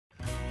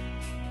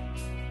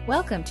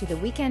Welcome to the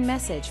weekend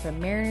message from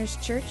Mariners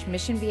Church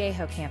Mission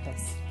Viejo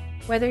campus.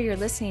 Whether you're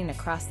listening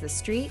across the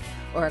street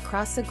or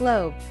across the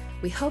globe,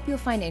 we hope you'll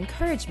find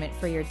encouragement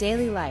for your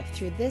daily life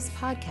through this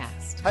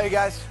podcast. Hi, you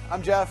guys.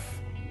 I'm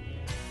Jeff.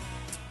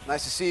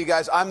 Nice to see you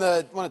guys. I'm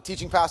one of the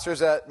teaching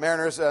pastors at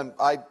Mariners, and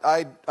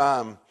I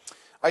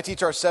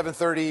teach our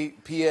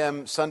 7:30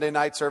 p.m. Sunday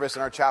night service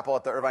in our chapel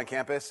at the Irvine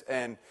campus,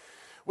 and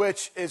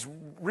which is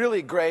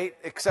really great.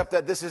 Except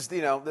that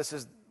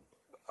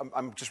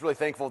I'm just really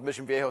thankful with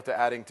Mission Viejo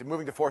to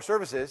moving to 4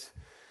 services,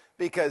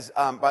 because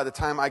by the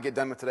time I get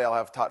done with today, I'll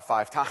have taught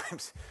 5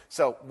 times.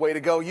 So way to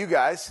go, you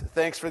guys.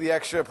 Thanks for the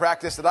extra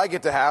practice that I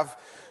get to have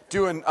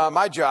doing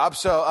my job.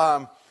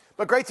 So,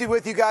 but great to be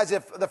with you guys.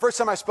 If the first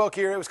time I spoke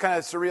here, it was kind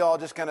of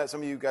surreal.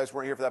 Some of you guys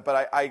weren't here for that,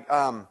 but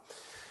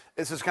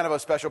this is kind of a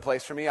special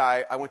place for me.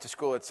 I went to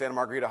school at Santa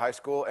Margarita High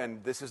School,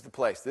 and this is the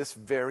place. This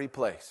very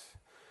place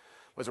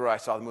was where I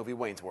saw the movie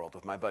Wayne's World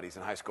with my buddies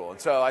in high school. And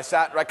so I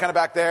sat right kind of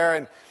back there,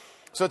 and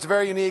so it's a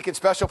very unique and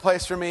special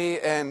place for me,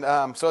 and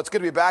so it's good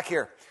to be back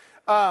here.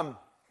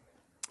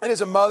 It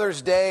is a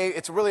Mother's Day.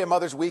 It's really a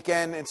Mother's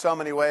Weekend in so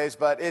many ways,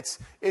 but it's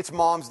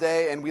Mom's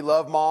Day, and we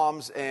love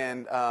moms,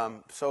 and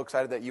so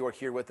excited that you are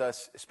here with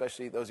us,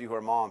 especially those of you who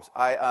are moms.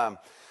 My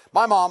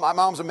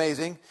mom's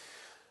amazing.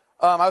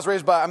 I'm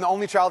the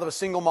only child of a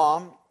single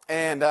mom,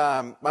 and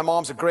my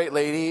mom's a great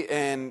lady,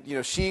 and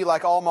she,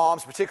 like all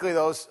moms, particularly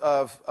those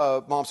of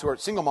moms who are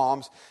single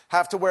moms,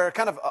 have to wear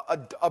kind of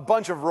a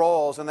bunch of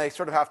roles, and they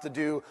sort of have to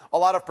do a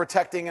lot of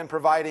protecting and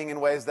providing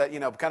in ways that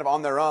kind of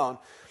on their own.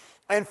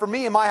 And for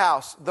me in my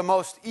house, the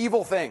most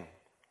evil thing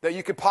that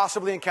you could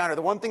possibly encounter,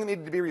 the one thing that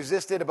needed to be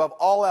resisted above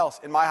all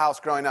else in my house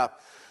growing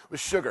up,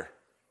 was sugar.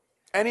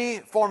 Any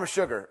form of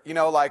sugar,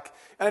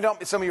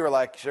 some of you are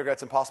like, sugar,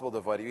 it's impossible to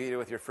avoid. You eat it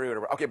with your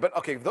fruit.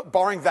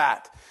 Barring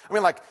that. I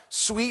mean, like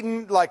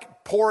sweetened,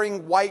 like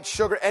pouring white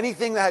sugar,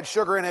 anything that had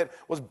sugar in it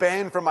was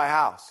banned from my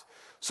house.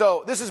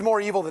 So this is more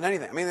evil than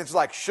anything. I mean, it's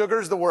like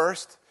sugar's the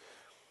worst,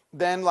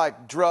 then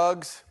like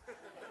drugs,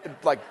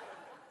 like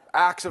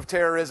acts of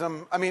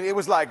terrorism. I mean, it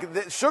was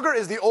like, sugar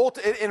is the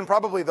ultimate, and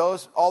probably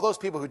all those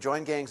people who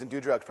join gangs and do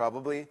drugs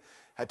probably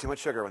had too much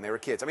sugar when they were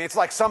kids. I mean, it's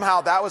like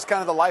somehow that was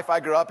kind of the life I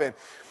grew up in.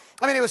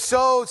 I mean, it was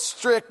so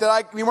strict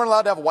that we weren't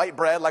allowed to have white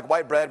bread. Like,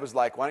 white bread was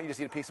like, why don't you just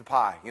eat a piece of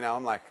pie?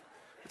 I'm like,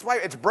 it's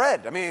white, it's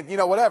bread. I mean,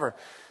 whatever.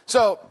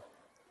 So,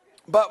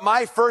 but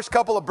my first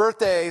couple of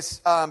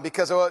birthdays,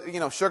 because,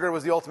 sugar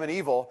was the ultimate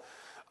evil,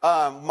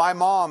 my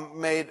mom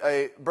made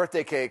a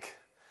birthday cake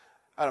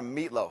out of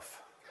meatloaf.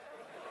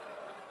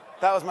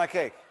 That was my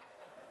cake.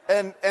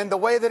 And the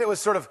way that it was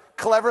sort of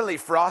cleverly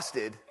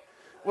frosted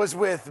was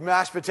with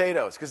mashed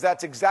potatoes, because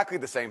that's exactly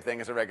the same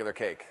thing as a regular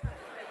cake.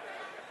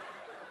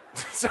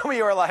 Some of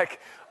you are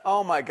like,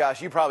 oh my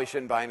gosh, you probably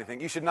shouldn't buy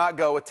anything. You should not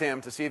go with Tim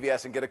to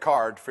CVS and get a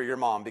card for your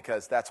mom,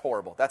 because that's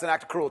horrible. That's an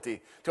act of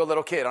cruelty to a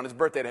little kid on his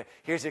birthday.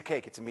 Here's your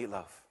cake. It's a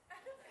meatloaf.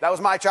 That was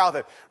my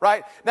childhood,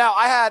 right? Now,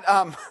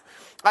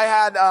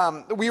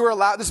 we were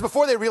allowed, this is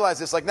before they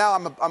realized this, like now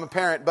I'm a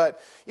parent,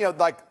 but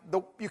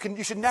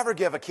you should never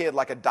give a kid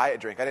like a diet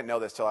drink. I didn't know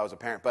this till I was a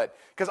parent, but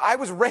because I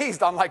was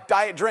raised on like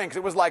diet drinks,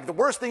 it was like the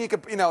worst thing you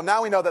could,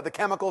 now we know that the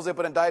chemicals they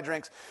put in diet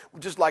drinks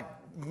would just like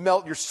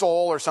melt your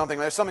soul or something.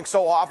 There's something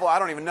so awful, I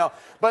don't even know.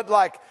 But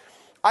like,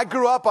 I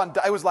grew up on,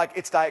 it was like,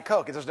 it's Diet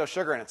Coke, there's no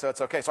sugar in it, so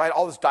it's okay. So I had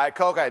all this Diet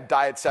Coke, I had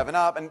Diet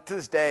 7-Up, and to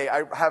this day,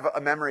 I have a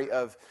memory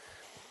of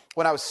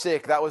when I was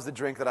sick, that was the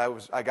drink that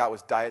I got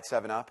was Diet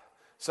 7-Up.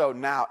 So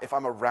now, if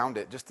I'm around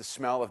it, just the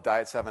smell of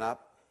Diet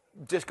 7-Up,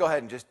 just go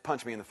ahead and just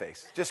punch me in the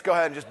face. Just go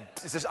ahead and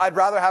just I'd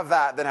rather have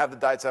that than have the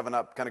Diet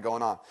 7-Up kind of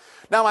going on.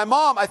 Now, my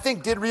mom, I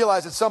think, did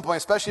realize at some point,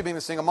 especially being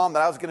a single mom,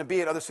 that I was going to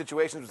be in other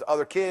situations with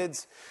other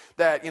kids,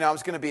 that, I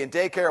was going to be in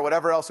daycare or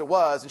whatever else it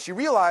was. And she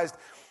realized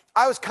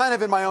I was kind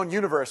of in my own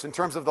universe in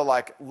terms of the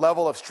like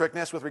level of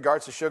strictness with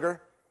regards to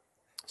sugar.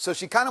 So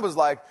she kind of was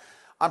like,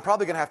 I'm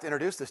probably going to have to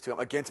introduce this to him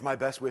against my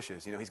best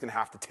wishes. He's going to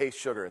have to taste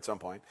sugar at some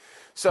point.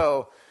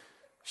 So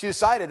she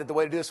decided that the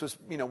way to do this was,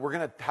 we're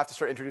going to have to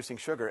start introducing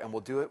sugar, and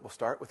we'll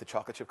start with the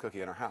chocolate chip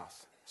cookie in our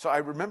house. So I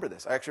remember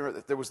this. I actually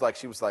remember that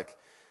she was like,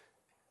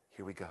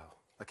 here we go.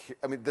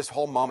 This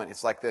whole moment,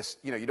 it's like this,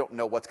 you don't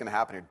know what's going to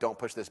happen here. Don't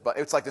push this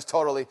button. It's like this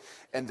totally,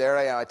 and there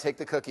I am. I take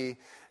the cookie,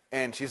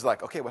 and she's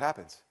like, okay, what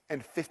happens?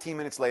 And 15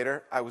 minutes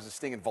later, I was a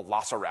stinging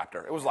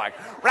velociraptor. It was like,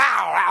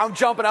 rah, I'm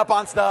jumping up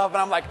on stuff, and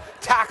I'm like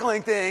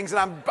tackling things,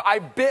 and I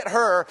bit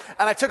her,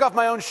 and I took off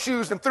my own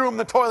shoes and threw them in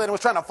the toilet and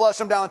was trying to flush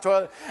them down the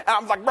toilet. And I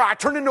was like, I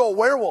turned into a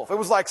werewolf. It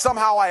was like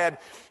somehow I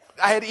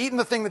had eaten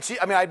the thing that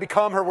I'd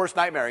become her worst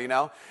nightmare,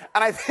 And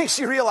I think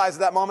she realized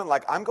at that moment,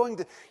 like,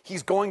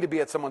 he's going to be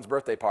at someone's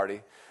birthday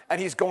party, and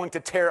he's going to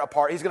tear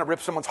apart, he's going to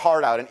rip someone's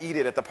heart out and eat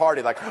it at the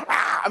party. Like,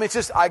 I'm going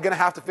to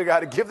have to figure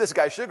out how to give this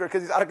guy sugar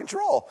because he's out of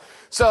control.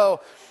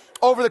 So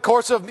over the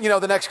course of,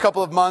 the next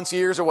couple of months,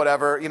 years, or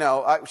whatever,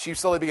 she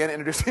slowly began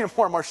introducing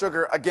more and more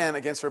sugar, again,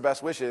 against her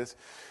best wishes,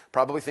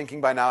 probably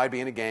thinking by now I'd be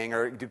in a gang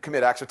or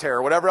commit acts of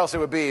terror, whatever else it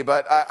would be.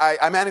 But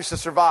I managed to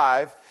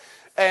survive.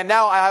 And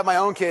now I have my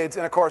own kids,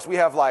 and of course we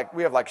have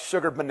like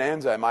sugar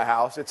bonanza in my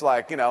house. It's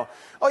like, oh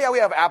yeah, we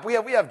have apple,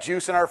 we have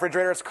juice in our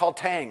refrigerator. It's called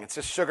Tang. It's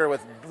just sugar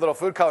with little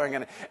food coloring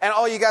in it. And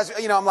oh, you guys,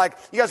 I'm like,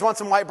 you guys want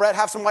some white bread?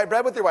 Have some white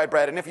bread with your white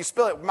bread. And if you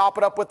spill it, mop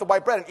it up with the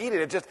white bread and eat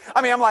it.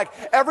 I'm like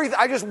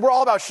we're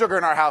all about sugar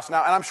in our house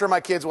now, and I'm sure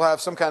my kids will have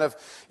some kind of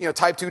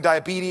type 2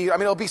 diabetes.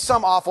 It'll be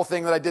some awful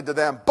thing that I did to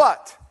them,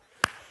 but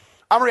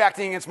I'm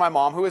reacting against my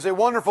mom, who is a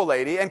wonderful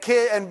lady, and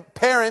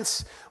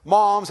parents,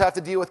 moms have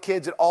to deal with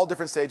kids at all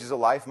different stages of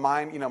life.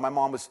 Mine, my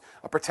mom was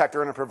a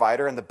protector and a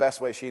provider, and the best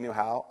way she knew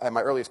how, and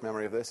my earliest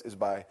memory of this, is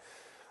by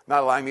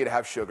not allowing me to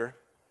have sugar.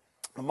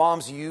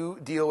 Moms, you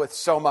deal with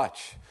so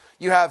much.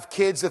 You have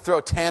kids that throw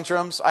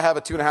tantrums. I have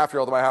a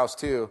 2.5-year-old in my house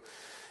too,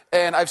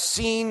 and I've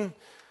seen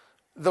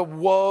the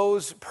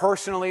woes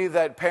personally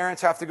that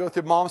parents have to go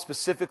through, moms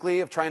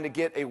specifically, of trying to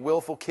get a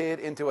willful kid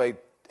into a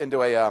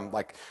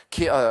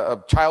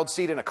child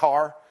seat in a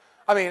car.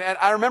 And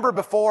I remember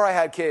before I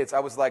had kids, I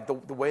was like, the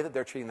way that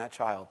they're treating that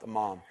child, the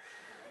mom,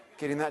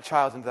 getting that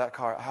child into that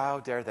car, how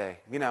dare they?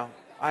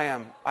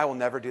 I will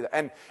never do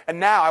that. And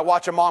now I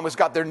watch a mom who's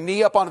got their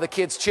knee up onto the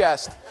kid's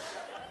chest,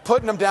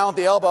 putting them down with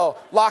the elbow,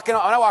 locking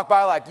up, and I walk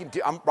by like,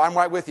 I'm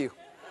right with you.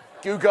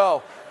 You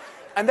go.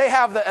 And they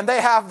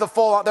have the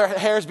full, their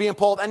hair's being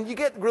pulled, and you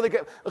get really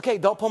good. Okay,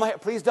 don't pull my hair.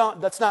 Please don't.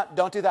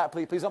 Don't do that,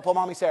 please. Please don't pull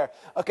mommy's hair.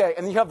 Okay,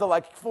 and you have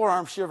the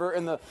forearm shiver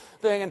in the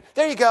thing, and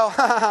there you go.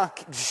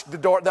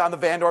 The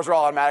van doors are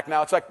all automatic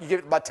now. It's like you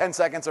get about 10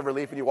 seconds of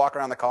relief, and you walk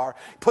around the car,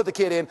 put the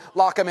kid in,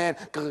 lock him in,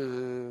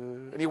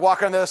 and you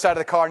walk around the other side of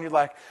the car, and you're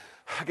like,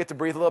 I get to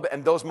breathe a little bit.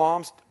 And those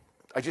moms,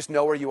 I just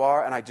know where you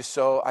are, and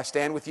I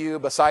stand with you,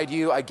 beside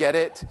you. I get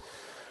it.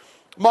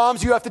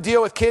 Moms, you have to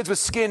deal with kids with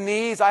skinned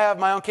knees. I have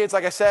my own kids,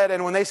 like I said,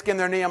 and when they skin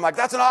their knee, I'm like,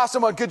 that's an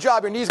awesome one. Good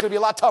job. Your knee's going to be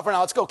a lot tougher now.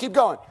 Let's go. Keep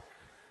going.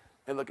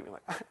 They look at me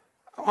like,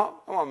 I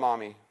want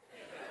mommy.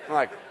 I'm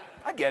like,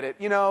 I get it.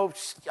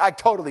 I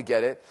totally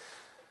get it.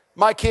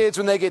 My kids,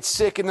 when they get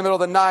sick in the middle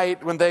of the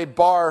night, when they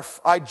barf,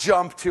 I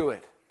jump to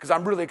it because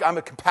I'm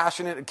a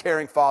compassionate and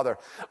caring father.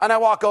 And I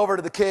walk over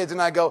to the kids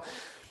and I go,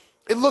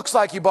 it looks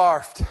like you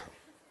barfed.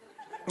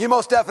 You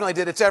most definitely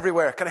did. It's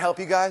everywhere. Can I help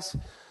you guys?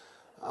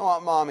 I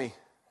want mommy.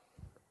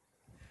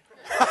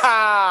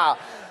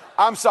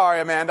 I'm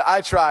sorry, Amanda.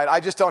 I tried. I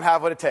just don't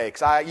have what it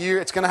takes.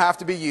 It's going to have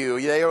to be you.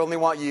 They only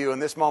want you in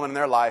this moment in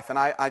their life, and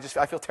I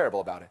feel terrible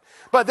about it.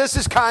 But this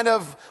is kind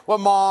of what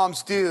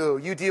moms do.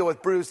 You deal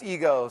with bruised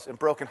egos and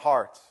broken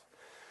hearts.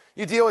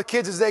 You deal with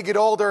kids as they get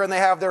older and they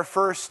have their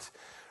first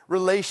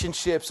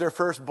relationships, their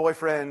first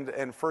boyfriend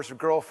and first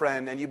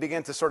girlfriend, and you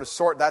begin to sort of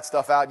sort that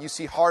stuff out. You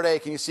see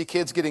heartache, and you see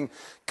kids getting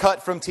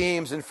cut from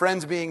teams and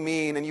friends being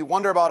mean, and you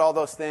wonder about all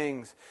those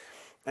things.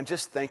 And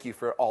just thank you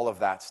for all of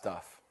that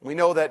stuff. We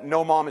know that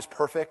no mom is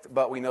perfect,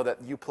 but we know that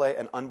you play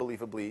an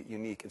unbelievably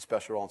unique and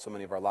special role in so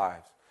many of our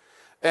lives.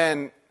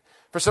 And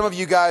for some of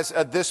you guys,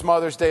 this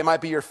Mother's Day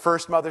might be your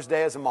first Mother's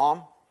Day as a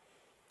mom.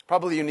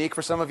 Probably unique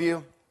for some of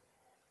you.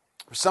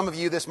 For some of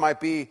you, this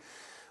might be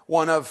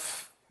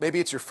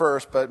maybe it's your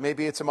first, but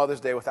maybe it's a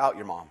Mother's Day without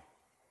your mom.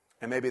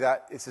 And maybe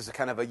this is a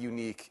kind of a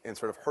unique and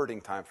sort of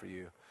hurting time for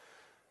you.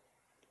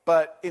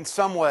 But in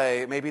some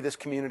way, maybe this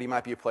community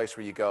might be a place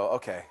where you go,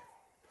 okay,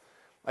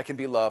 I can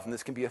be loved, and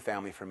this can be a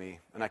family for me,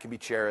 and I can be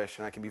cherished,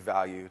 and I can be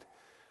valued.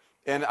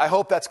 And I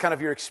hope that's kind of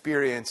your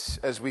experience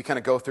as we kind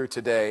of go through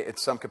today in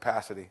some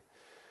capacity.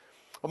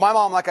 Well, my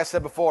mom, like I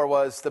said before,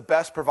 was the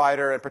best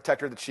provider and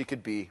protector that she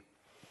could be.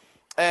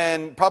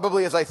 And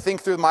probably as I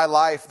think through my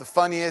life, the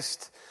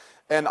funniest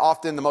and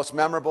often the most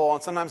memorable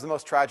and sometimes the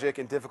most tragic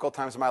and difficult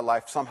times of my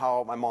life,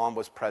 somehow my mom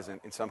was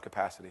present in some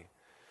capacity.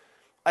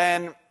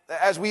 And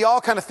as we all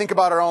kind of think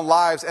about our own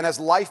lives, and as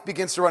life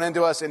begins to run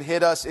into us and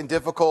hit us in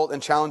difficult and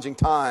challenging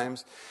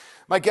times,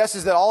 my guess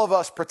is that all of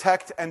us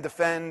protect and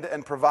defend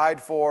and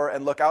provide for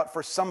and look out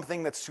for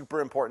something that's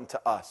super important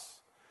to us.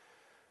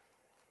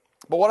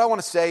 But what I want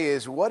to say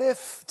is, what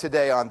if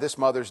today on this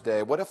Mother's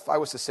Day, what if I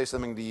was to say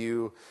something to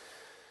you,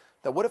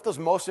 that what if those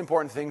most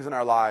important things in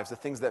our lives, the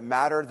things that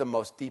matter the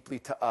most deeply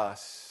to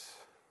us,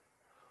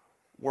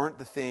 weren't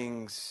the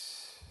things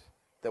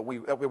that we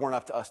weren't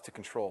up to us to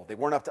control. They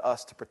weren't up to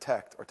us to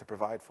protect or to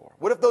provide for.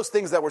 What if those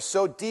things that were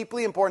so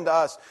deeply important to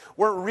us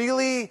weren't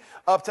really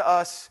up to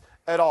us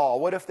at all?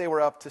 What if they were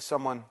up to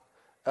someone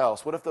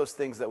else? What if those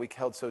things that we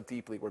held so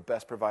deeply were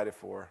best provided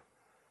for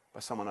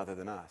by someone other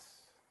than us?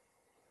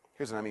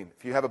 Here's what I mean.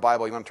 If you have a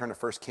Bible, you want to turn to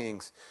 1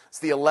 Kings. It's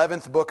the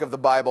 11th book of the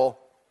Bible.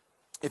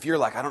 If you're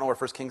like, I don't know where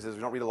 1 Kings is,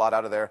 we don't read a lot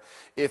out of there.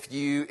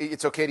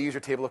 It's okay to use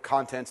your table of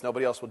contents.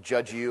 Nobody else will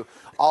judge you.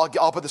 I'll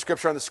put the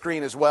scripture on the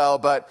screen as well,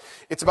 but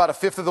it's about a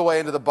fifth of the way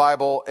into the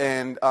Bible.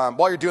 And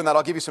while you're doing that,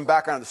 I'll give you some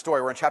background of the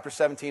story. We're in chapter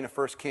 17 of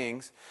 1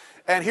 Kings.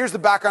 And here's the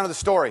background of the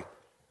story.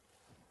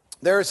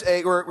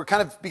 We're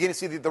kind of beginning to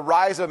see the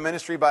rise of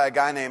ministry by a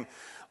guy named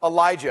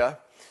Elijah.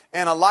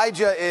 And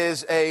Elijah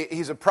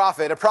he's a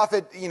prophet. A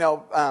prophet,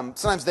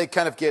 sometimes they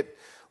kind of get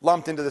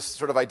lumped into this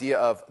sort of idea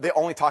of they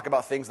only talk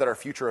about things that are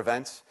future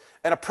events.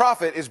 And a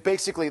prophet is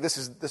basically, this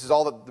is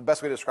all the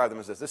best way to describe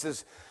them is this. This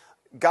is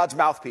God's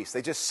mouthpiece.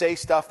 They just say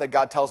stuff that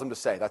God tells them to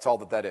say. That's all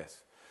that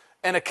is.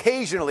 And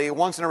occasionally,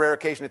 once in a rare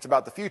occasion, it's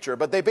about the future.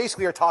 But they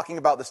basically are talking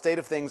about the state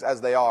of things as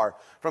they are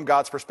from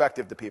God's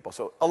perspective to people.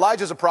 So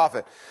Elijah's a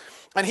prophet.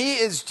 And he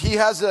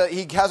has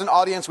an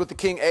audience with the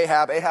king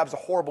Ahab. Ahab's a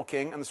horrible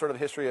king in the sort of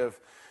history of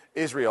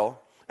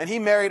Israel. And he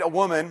married a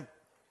woman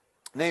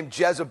named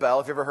Jezebel.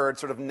 If you ever heard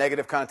sort of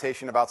negative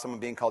connotation about someone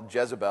being called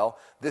Jezebel,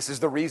 this is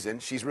the reason.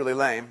 She's really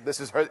lame.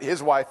 This is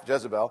his wife,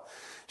 Jezebel.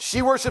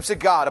 She worships a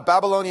god, a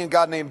Babylonian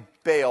god named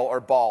Baal or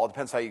Baal,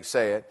 depends how you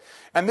say it.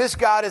 And this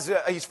god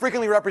he's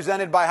frequently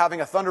represented by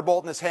having a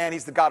thunderbolt in his hand.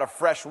 He's the god of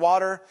fresh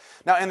water.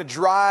 Now, in a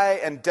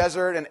dry and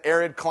desert and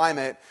arid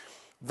climate,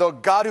 the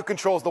God who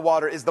controls the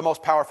water is the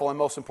most powerful and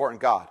most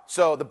important God.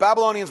 So the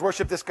Babylonians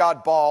worship this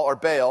god Baal or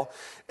Baal.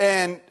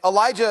 And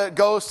Elijah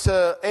goes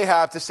to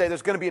Ahab to say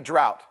there's going to be a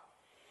drought.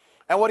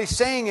 And what he's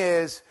saying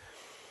is,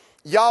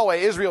 Yahweh,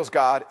 Israel's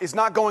God, is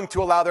not going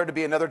to allow there to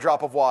be another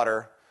drop of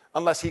water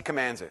unless he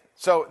commands it.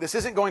 So this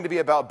isn't going to be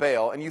about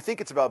Baal, and you think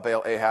it's about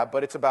Baal, Ahab,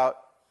 but it's about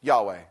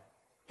Yahweh,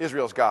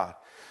 Israel's God.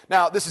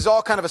 Now, this is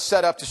all kind of a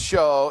setup to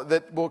show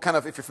that we'll kind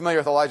of, if you're familiar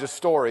with Elijah's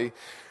story,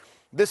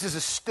 this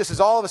is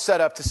all of a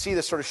setup to see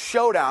this sort of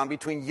showdown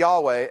between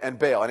Yahweh and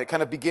Baal. And it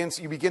kind of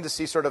you begin to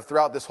see sort of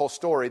throughout this whole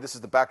story, this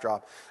is the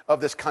backdrop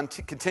of this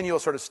continual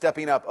sort of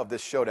stepping up of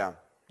this showdown.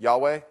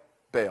 Yahweh,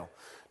 Baal.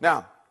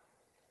 Now,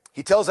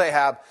 he tells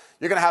Ahab,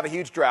 you're going to have a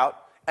huge drought.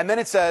 And then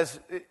it says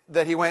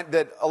that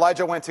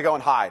Elijah went to go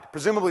and hide,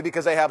 presumably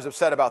because Ahab's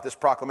upset about this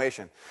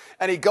proclamation.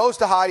 And he goes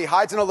to hide. He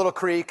hides in a little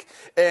creek,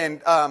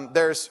 and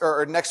next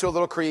to a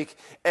little creek.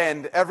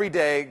 And every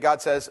day,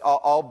 God says,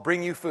 "I'll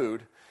bring you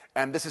food,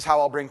 and this is how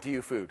I'll bring to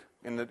you food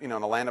in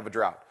the land of a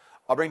drought.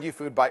 I'll bring to you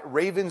food by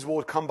ravens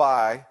will come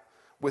by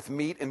with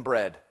meat and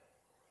bread."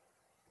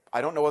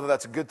 I don't know whether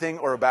that's a good thing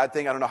or a bad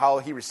thing. I don't know how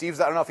he receives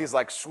that. I don't know if he's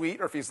like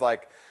sweet or if he's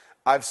like,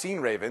 I've seen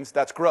ravens.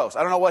 That's gross.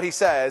 I don't know what he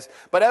says,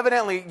 but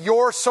evidently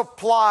your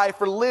supply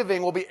for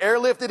living will be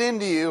airlifted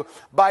into you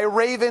by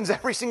ravens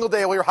every single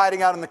day while you're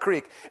hiding out in the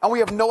creek. And we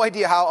have no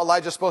idea how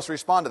Elijah's supposed to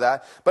respond to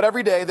that. But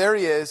every day, there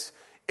he is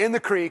in the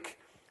creek,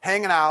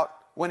 hanging out.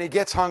 When he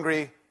gets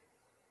hungry,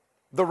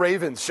 the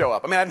ravens show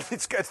up. I mean,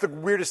 it's the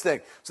weirdest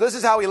thing. So this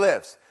is how he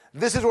lives.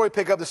 This is where we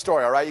pick up the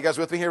story, all right? You guys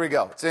with me? Here we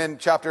go. It's in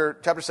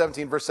chapter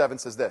 17, verse 7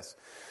 says this.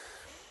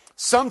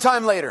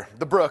 Sometime later,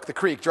 the brook, the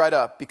creek, dried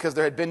up because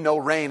there had been no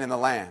rain in the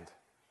land.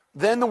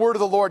 Then the word of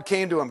the Lord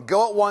came to him,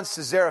 "Go at once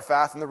to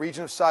Zarephath in the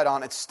region of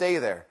Sidon and stay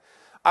there.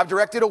 I've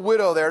directed a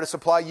widow there to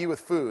supply you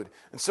with food."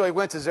 And so he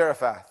went to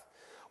Zarephath.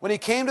 When he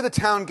came to the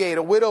town gate,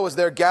 a widow was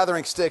there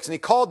gathering sticks, and he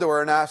called to her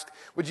and asked,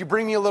 "Would you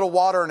bring me a little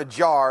water in a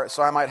jar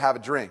so I might have a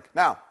drink?"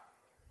 Now,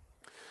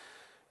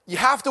 you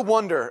have to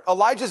wonder,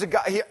 Elijah's a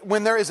guy,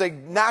 when there is a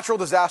natural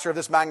disaster of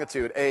this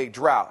magnitude, a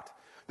drought,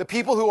 the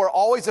people who are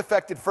always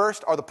affected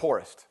first are the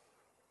poorest.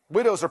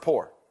 Widows are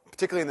poor,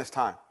 particularly in this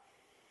time.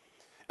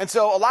 And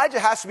so Elijah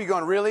has to be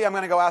going, really? I'm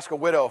going to go ask a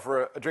widow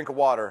for a drink of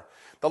water.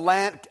 The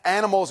land,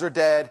 animals are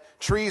dead,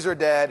 trees are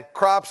dead,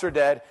 crops are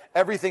dead,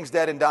 everything's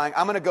dead and dying.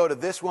 I'm going to go to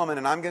this woman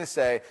and I'm going to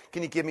say,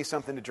 "Can you give me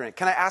something to drink?"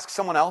 Can I ask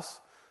someone else?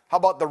 How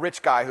about the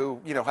rich guy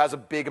who, has a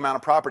big amount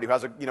of property, who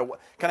has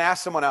can I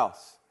ask someone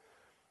else?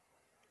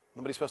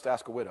 Nobody's supposed to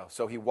ask a widow.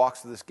 So he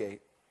walks to this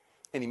gate,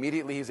 and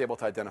immediately he's able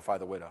to identify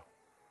the widow.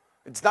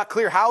 It's not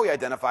clear how he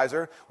identifies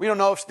her. We don't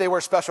know if they wear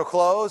special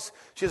clothes.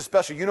 She has a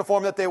special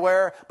uniform that they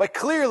wear. But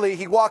clearly,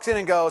 he walks in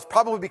and goes,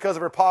 probably because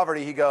of her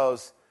poverty, he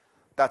goes,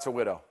 "That's a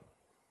widow."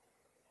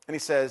 And he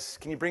says,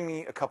 "Can you bring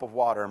me a cup of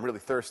water? I'm really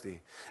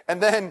thirsty."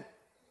 And then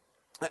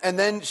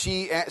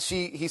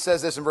he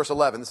says this in verse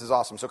 11. This is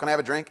awesome. "So can I have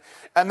a drink?"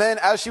 And then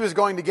as she was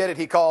going to get it,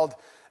 he called,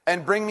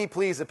 "And bring me,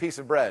 please, a piece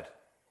of bread."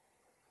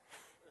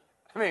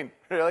 I mean,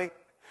 really?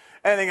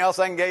 Anything else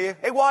I can get you?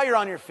 Hey, while you're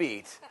on your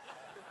feet,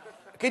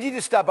 could you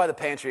just stop by the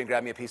pantry and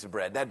grab me a piece of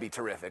bread? That'd be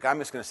terrific. I'm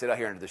just going to sit out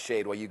here under the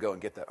shade while you go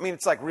and get that. I mean,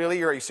 it's like,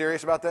 really? Are you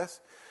serious about this?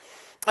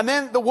 And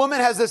then the woman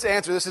has this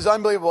answer. This is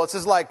unbelievable. This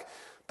is like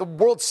the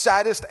world's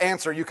saddest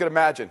answer you could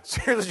imagine.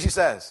 Seriously, she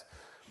says,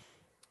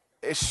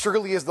 "As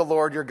surely as the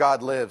Lord your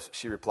God lives,"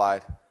 she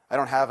replied, "I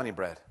don't have any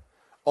bread.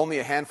 Only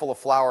a handful of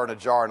flour in a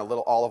jar and a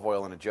little olive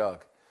oil in a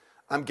jug.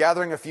 I'm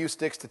gathering a few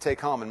sticks to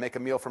take home and make a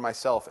meal for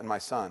myself and my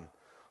son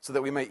so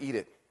that we may eat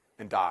it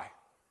and die."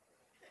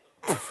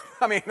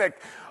 I mean,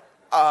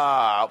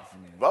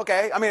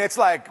 okay. I mean, it's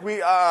like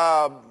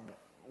wow.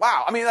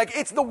 I mean, like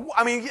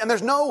and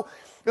there's no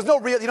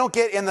real, you don't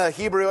get in the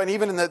Hebrew and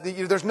even in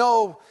there's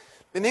no,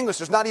 in English,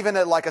 there's not even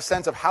a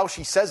sense of how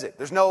she says it.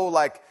 There's no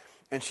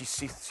and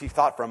she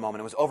thought for a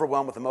moment and was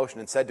overwhelmed with emotion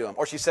and said to him,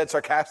 or she said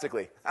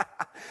sarcastically,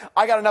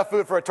 "I got enough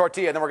food for a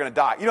tortilla and then we're going to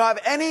die." You don't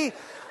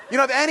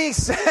have any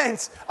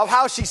sense of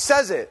how she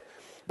says it.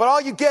 But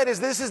all you get is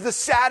this is the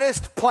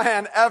saddest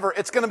plan ever.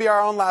 It's going to be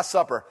our own last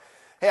supper.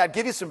 "Hey, I'd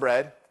give you some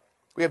bread.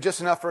 We have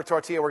just enough for a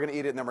tortilla. We're going to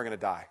eat it, and then we're going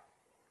to die.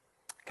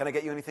 Can I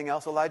get you anything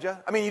else,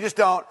 Elijah?" I mean, you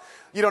don't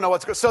know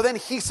what's going on. So then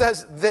he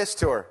says this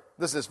to her.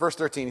 This is verse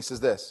 13. He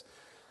says this,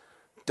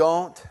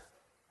 "Don't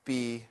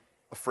be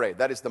afraid."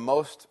 That is the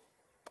most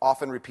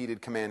often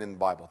repeated command in the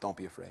Bible. Don't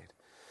be afraid.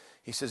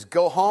 He says,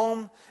 "Go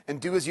home and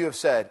do as you have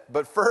said.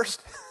 But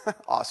first,"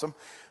 awesome,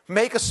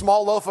 make a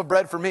small loaf of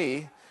bread for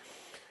me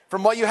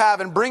from what you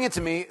have and bring it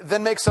to me,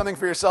 then make something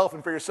for yourself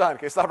and for your son.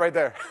 Okay, stop right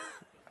there.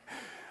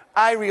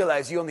 I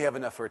realize you only have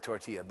enough for a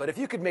tortilla, but if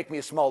you could make me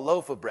a small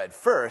loaf of bread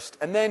first,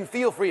 and then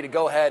feel free to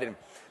go ahead and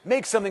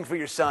make something for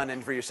your son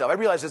and for yourself. I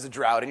realize there's a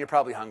drought and you're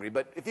probably hungry,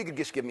 but if you could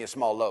just give me a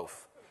small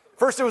loaf.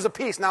 First it was a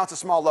piece, now it's a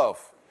small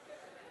loaf.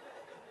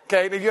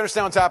 Okay, you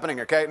understand what's happening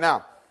here, okay?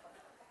 Now,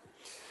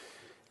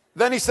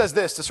 then he says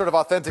this to sort of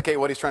authenticate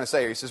what he's trying to say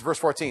here. He says, verse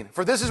 14,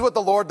 "For this is what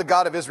the Lord, the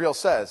God of Israel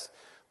says,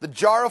 the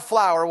jar of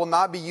flour will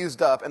not be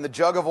used up, and the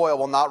jug of oil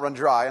will not run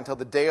dry until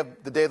the day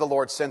the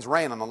Lord sends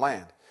rain on the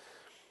land."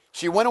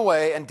 She went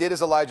away and did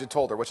as Elijah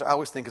told her, which I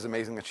always think is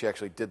amazing that she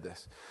actually did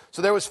this.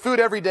 So there was food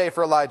every day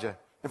for Elijah,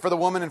 and for the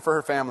woman and for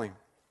her family.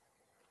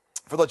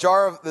 For the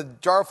jar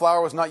of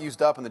flour was not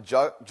used up, and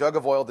the jug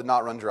of oil did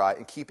not run dry,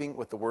 in keeping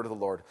with the word of the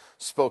Lord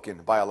spoken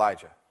by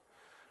Elijah.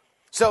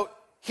 So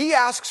he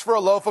asks for a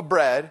loaf of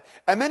bread,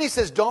 and then he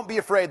says, don't be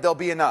afraid, there'll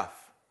be enough.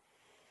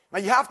 Now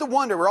you have to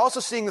wonder, we're also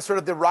seeing the sort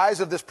of the rise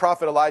of this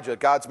prophet Elijah,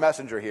 God's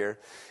messenger here,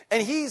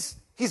 and he's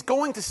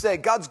going to say,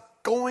 God's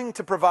going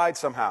to provide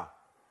somehow.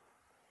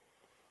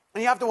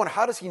 And you have to wonder,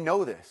 how does he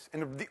know this?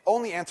 And the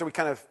only answer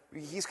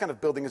he's kind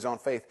of building his own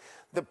faith.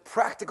 The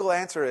practical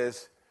answer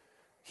is,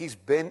 he's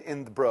been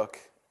in the brook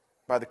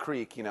by the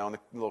creek, in the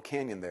little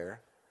canyon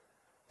there.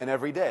 And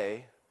every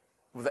day,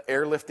 the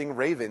airlifting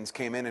ravens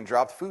came in and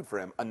dropped food for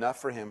him,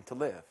 enough for him to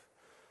live.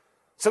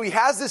 So he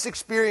has this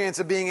experience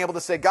of being able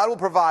to say, God will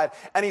provide.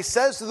 And he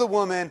says to the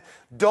woman,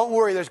 don't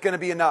worry, there's going to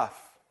be enough.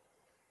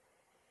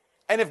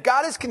 And if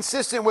God is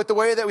consistent with the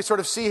way that we sort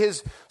of see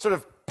his sort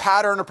of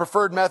pattern or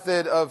preferred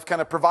method of kind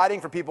of providing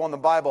for people in the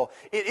Bible,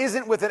 it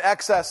isn't with an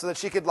excess so that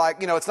she could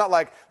it's not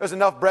like there's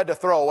enough bread to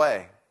throw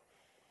away.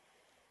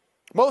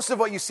 Most of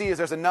what you see is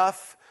there's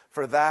enough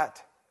for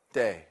that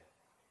day.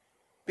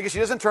 Because she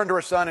doesn't turn to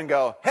her son and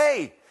go,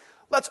 hey,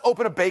 let's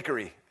open a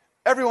bakery.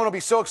 Everyone will be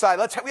so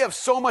excited. We have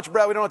so much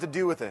bread, we don't know what to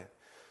do with it.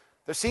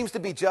 There seems to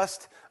be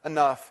just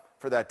enough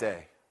for that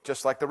day,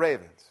 just like the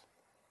ravens.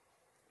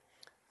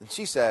 And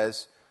she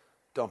says,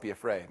 don't be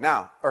afraid.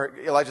 Or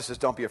Elijah says,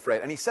 don't be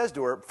afraid. And he says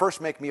to her,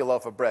 first make me a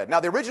loaf of bread. Now,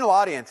 the original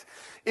audience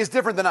is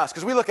different than us,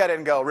 because we look at it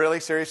and go, really,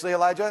 seriously,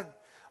 Elijah?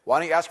 Why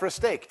don't you ask for a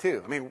steak,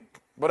 too? I mean,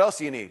 what else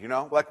do you need,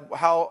 Like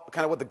how,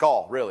 kind of with the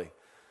gall, really.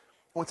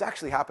 What's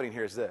actually happening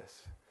here is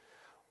this.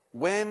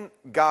 When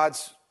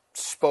God's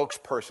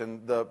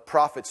spokesperson, the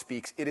prophet,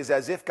 speaks, it is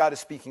as if God is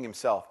speaking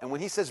himself. And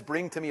when he says,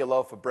 bring to me a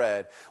loaf of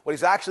bread, what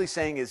he's actually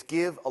saying is,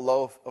 give a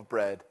loaf of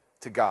bread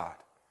to God.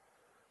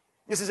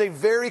 This is a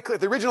very clear,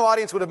 the original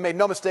audience would have made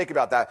no mistake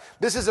about that.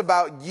 This is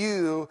about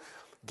you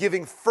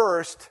giving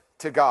first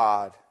to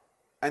God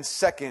and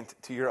second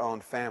to your own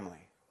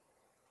family.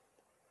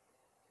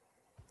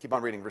 Keep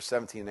on reading, verse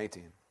 17 and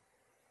 18.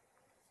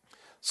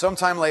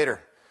 Sometime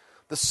later,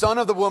 the son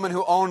of the woman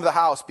who owned the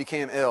house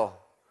became ill.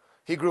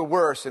 He grew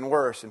worse and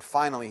worse, and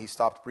finally he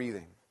stopped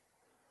breathing.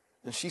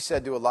 And she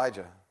said to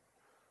Elijah,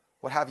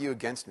 what have you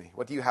against me?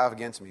 What do you have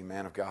against me,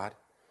 man of God?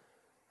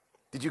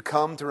 Did you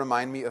come to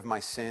remind me of my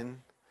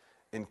sin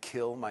and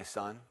kill my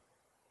son?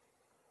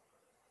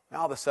 Now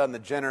all of a sudden, the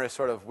generous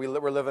sort of,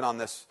 we're living on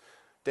this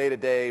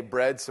day-to-day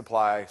bread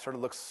supply sort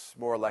of looks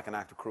more like an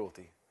act of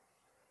cruelty.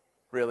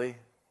 Really?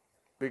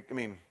 I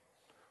mean,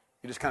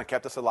 you just kind of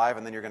kept us alive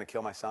and then you're going to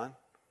kill my son?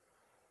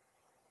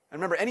 And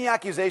remember, any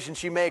accusation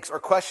she makes or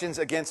questions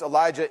against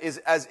Elijah is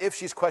as if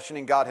she's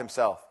questioning God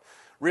himself.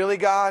 Really,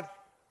 God?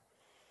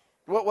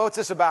 What's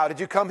this about? Did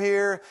you come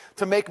here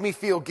to make me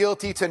feel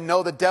guilty, to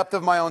know the depth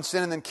of my own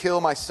sin and then kill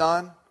my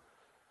son?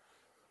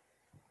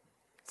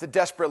 It's a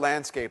desperate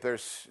landscape.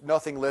 There's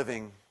nothing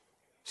living.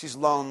 She's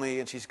lonely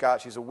and she's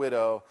a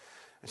widow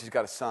and she's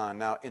got a son.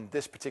 Now, in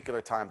this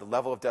particular time, the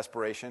level of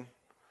desperation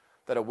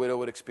that a widow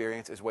would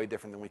experience is way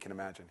different than we can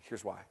imagine.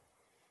 Here's why.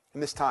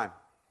 In this time,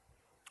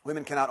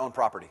 women cannot own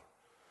property.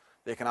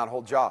 They cannot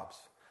hold jobs.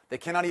 They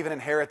cannot even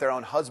inherit their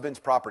own husband's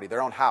property,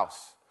 their own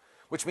house,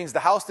 which means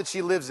the house that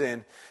she lives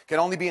in can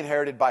only be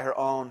inherited by her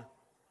own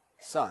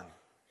son.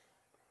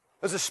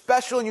 There's a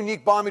special and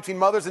unique bond between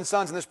mothers and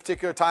sons in this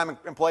particular time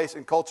and place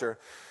and culture.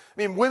 I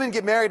mean, women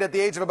get married at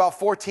the age of about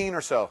 14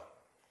 or so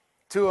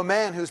to a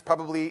man who's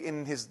probably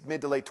in his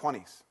mid to late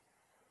 20s.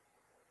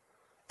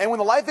 And when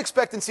the life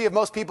expectancy of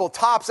most people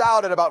tops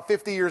out at about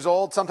 50 years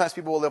old, sometimes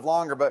people will live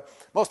longer, but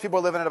most people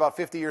are living at about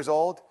 50 years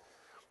old,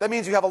 that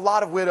means you have a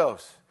lot of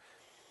widows.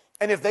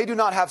 And if they do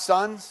not have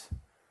sons,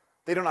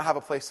 they do not have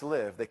a place to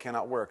live. They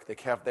cannot work. They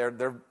can't,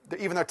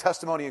 even their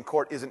testimony in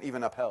court isn't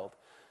even upheld.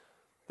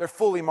 They're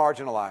fully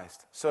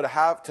marginalized. So to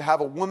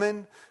have a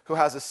woman who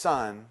has a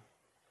son,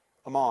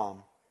 a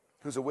mom,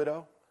 who's a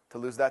widow, to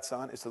lose that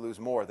son is to lose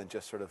more than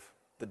just sort of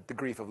the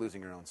grief of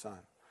losing your own son.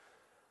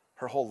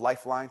 Her whole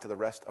lifeline to the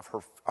rest of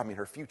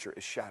her future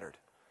is shattered.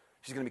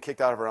 She's going to be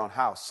kicked out of her own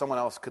house. Someone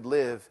else could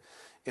live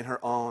in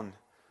her own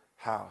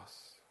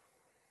house.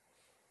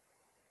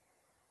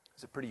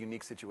 It's a pretty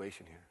unique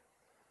situation here.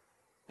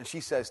 And she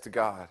says to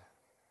God,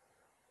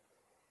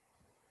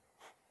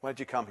 why did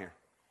you come here?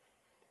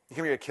 You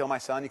came here to kill my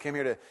son. You came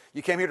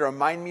here to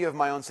remind me of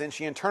my own sin.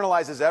 She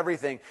internalizes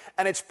everything.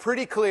 And it's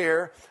pretty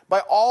clear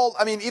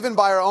even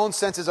by our own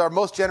senses, our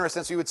most generous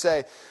sense, we would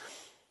say,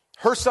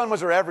 her son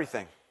was her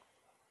everything.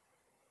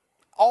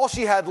 All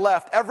she had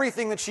left,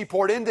 everything that she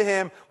poured into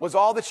him was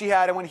all that she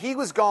had. And when he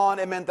was gone,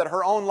 it meant that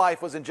her own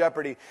life was in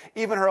jeopardy.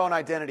 Even her own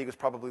identity was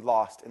probably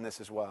lost in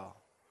this as well.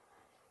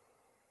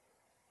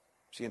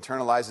 She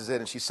internalizes it,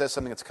 and she says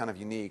something that's kind of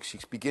unique. She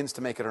begins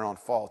to make it her own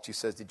fault. She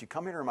says, did you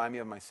come here to remind me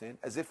of my sin?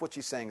 As if what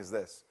she's saying is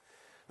this.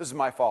 This is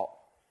my fault.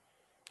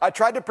 I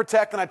tried to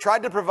protect, and I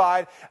tried to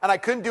provide, and I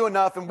couldn't do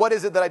enough. And what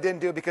is it that I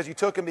didn't do? Because you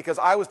took him, because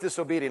I was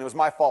disobedient. It was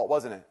my fault,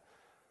 wasn't it?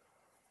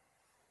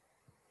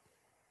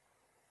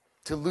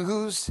 To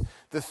lose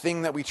the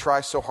thing that we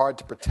try so hard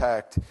to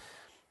protect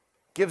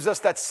gives us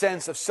that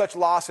sense of such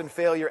loss and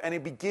failure, and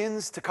it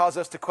begins to cause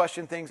us to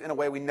question things in a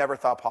way we never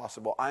thought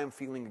possible. I am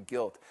feeling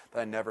guilt that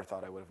I never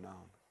thought I would have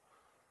known.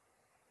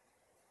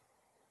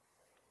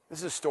 This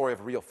is a story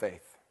of real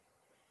faith.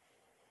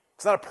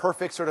 It's not a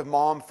perfect sort of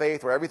mom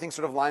faith where everything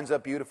sort of lines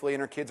up beautifully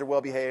and her kids are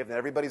well behaved and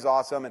everybody's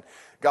awesome and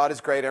God is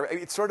great.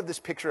 It's sort of this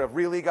picture of,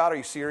 really, God, are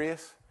you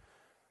serious?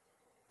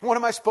 What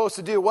am I supposed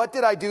to do? What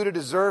did I do to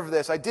deserve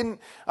this? I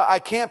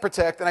can't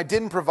protect, and I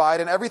didn't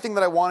provide, and everything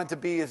that I wanted to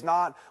be is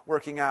not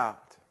working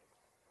out.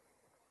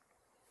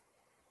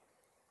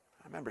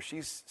 Remember,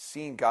 she's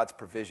seen God's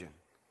provision.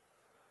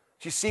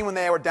 She's seen when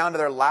they were down to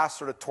their last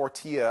sort of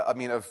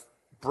of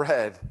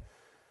bread.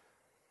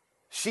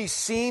 She has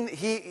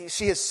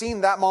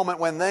seen that moment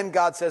when then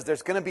God says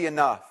there's going to be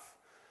enough.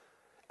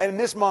 And in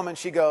this moment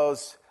she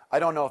goes, I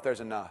don't know if there's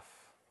enough.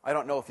 I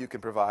don't know if you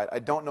can provide. I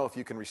don't know if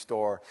you can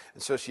restore.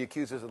 And so she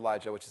accuses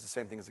Elijah, which is the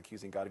same thing as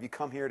accusing God. Have you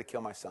come here to kill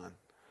my son?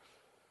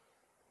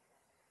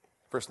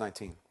 Verse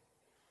 19.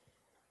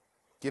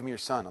 Give me your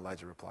son,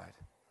 Elijah replied.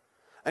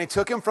 And he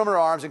took him from her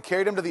arms and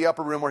carried him to the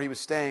upper room where he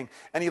was staying,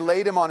 and he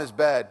laid him on his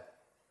bed.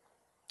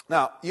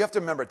 Now, you have to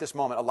remember at this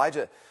moment,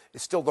 Elijah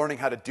is still learning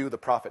how to do the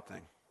prophet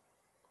thing.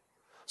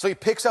 So he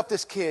picks up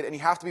this kid, and you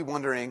have to be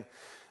wondering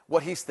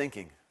what he's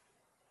thinking.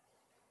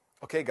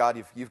 Okay,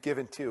 God, you've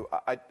given two.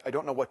 I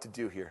don't know what to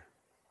do here.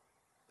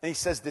 And he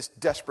says this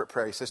desperate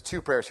prayer. He says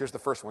two prayers. Here's the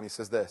first one. He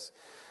says this.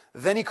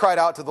 Then he cried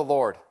out to the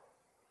Lord,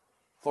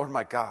 Lord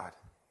my God,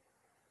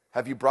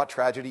 have you brought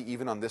tragedy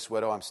even on this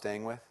widow I'm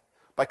staying with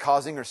by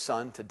causing her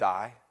son to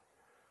die?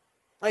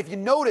 Now, if you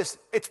notice,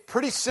 it's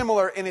pretty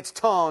similar in its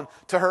tone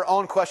to her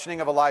own questioning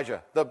of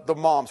Elijah, the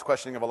mom's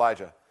questioning of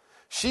Elijah.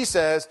 She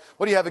says,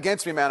 what do you have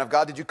against me, man of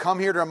God? Did you come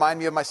here to remind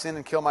me of my sin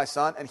and kill my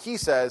son? And he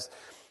says,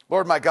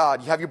 Lord my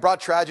God, have you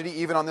brought tragedy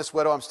even on this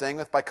widow I'm staying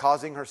with by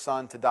causing her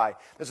son to die?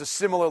 There's a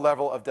similar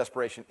level of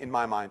desperation in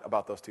my mind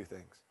about those two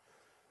things.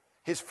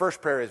 His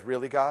first prayer is,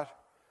 really, God?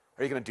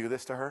 Are you going to do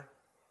this to her?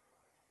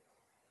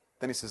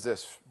 Then he says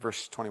this,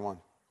 verse 21.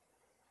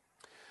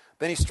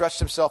 Then he stretched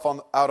himself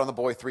out on the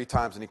boy 3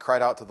 times, and he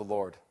cried out to the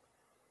Lord,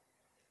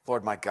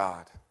 Lord my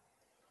God,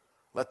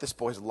 let this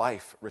boy's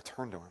life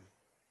return to him.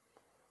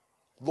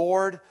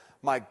 Lord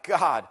my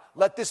God,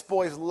 let this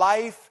boy's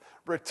life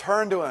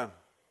return to him.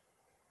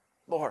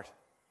 Lord,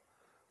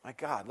 my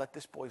God, let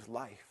this boy's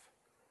life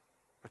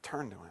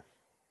return to him.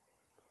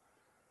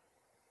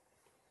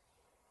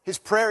 His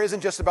prayer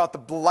isn't just about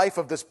the life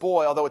of this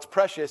boy, although it's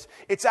precious.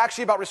 It's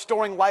actually about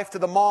restoring life to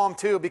the mom,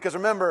 too, because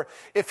remember,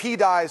 if he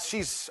dies,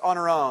 she's on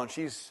her own.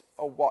 She's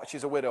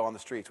a widow on the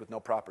streets with no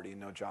property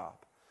and no job,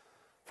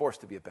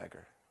 forced to be a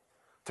beggar.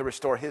 To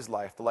restore his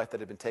life, the life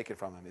that had been taken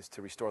from him, is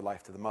to restore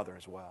life to the mother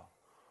as well.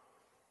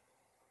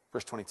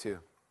 Verse 22.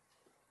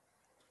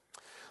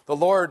 The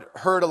Lord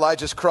heard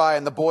Elijah's cry,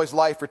 and the boy's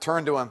life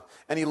returned to him,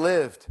 and he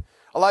lived.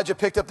 Elijah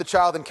picked up the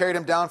child and carried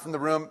him down from the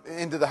room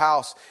into the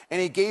house,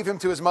 and he gave him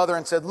to his mother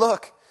and said,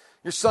 look,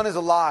 your son is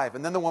alive.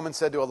 And then the woman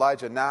said to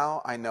Elijah,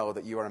 now I know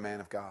that you are a man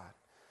of God,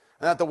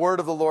 and that the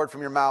word of the Lord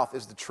from your mouth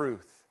is the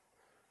truth.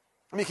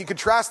 I mean, you can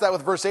contrast that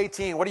with verse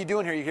 18. What are you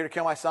doing here? You here to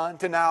kill my son?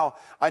 To now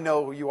I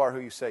know you are who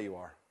you say you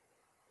are,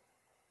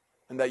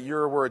 and that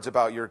your words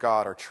about your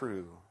God are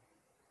true.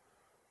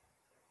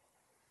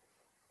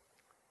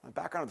 The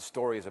background of the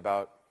story is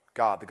about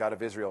God, the God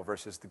of Israel,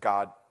 versus the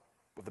God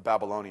of the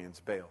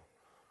Babylonians, Baal.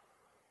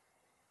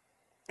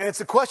 And it's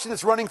the question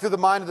that's running through the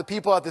mind of the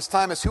people at this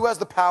time is who has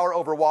the power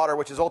over water,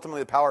 which is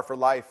ultimately the power for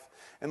life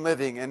and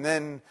living, and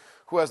then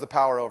who has the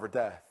power over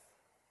death?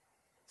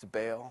 Is it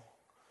Baal? Or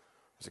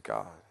is it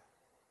God?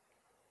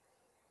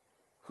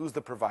 Who's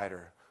the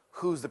provider?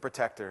 Who's the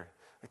protector?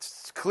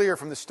 It's clear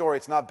from the story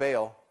it's not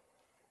Baal.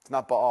 It's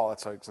not Baal.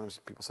 That's how sometimes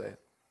people say it.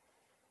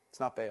 It's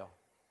not Baal.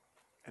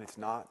 And it's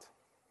not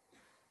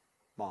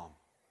Mom.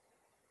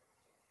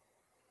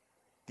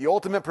 The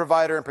ultimate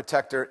provider and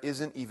protector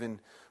isn't even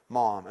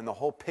Mom. And the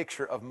whole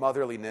picture of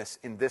motherliness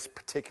in this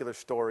particular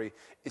story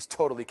is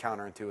totally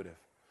counterintuitive.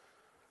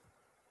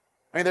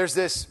 I mean, there's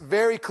this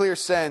very clear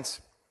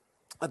sense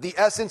that the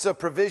essence of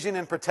provision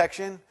and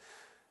protection,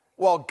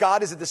 while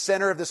God is at the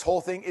center of this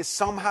whole thing, is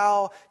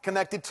somehow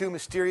connected to,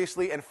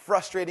 mysteriously and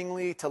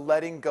frustratingly, to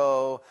letting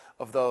go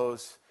of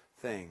those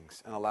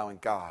things and allowing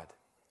God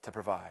to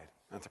provide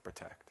and to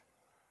protect.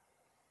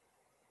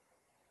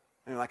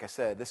 And like I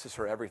said, this is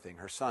her everything.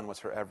 Her son was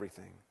her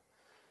everything.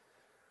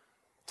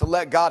 To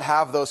let God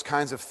have those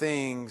kinds of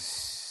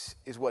things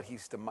is what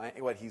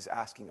he's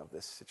asking of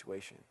this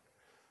situation.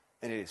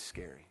 And it is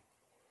scary.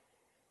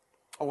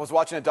 I was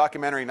watching a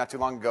documentary not too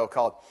long ago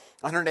called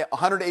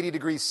 180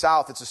 Degrees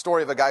South. It's a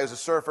story of a guy who's a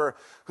surfer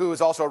who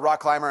is also a rock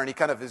climber, and he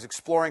kind of is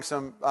exploring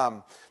some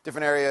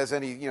different areas,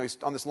 and he's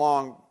on this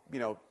long,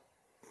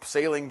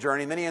 sailing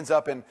journey, and then he ends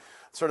up in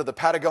sort of the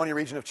Patagonia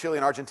region of Chile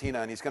and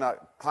Argentina, and he's going to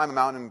climb a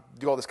mountain and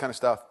do all this kind of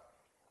stuff.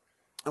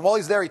 And while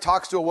he's there, he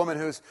talks to a woman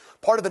who's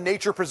part of the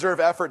nature preserve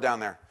effort down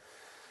there.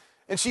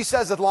 And she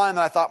says a line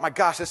that I thought, my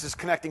gosh, this is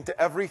connecting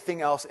to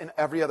everything else in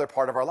every other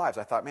part of our lives.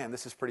 I thought, man,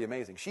 this is pretty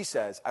amazing. She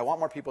says, I want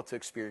more people to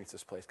experience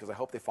this place because I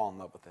hope they fall in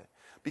love with it.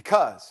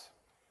 Because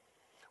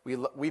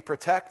we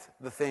protect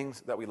the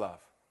things that we love.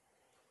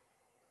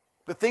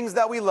 The things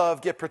that we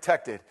love get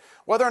protected.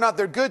 Whether or not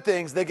they're good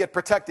things, they get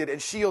protected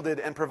and shielded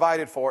and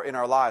provided for in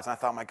our lives. And I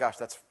thought, my gosh,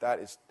 that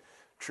is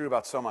true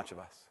about so much of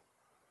us.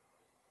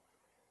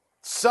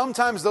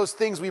 Sometimes those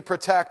things we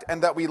protect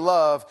and that we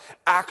love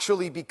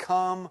actually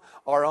become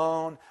our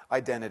own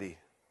identity.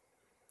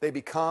 They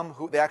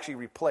actually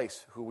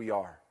replace who we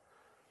are.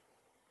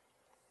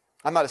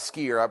 I'm not a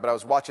skier, but I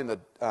was watching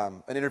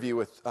an interview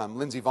with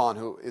Lindsey Vonn,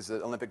 who is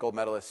an Olympic gold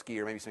medalist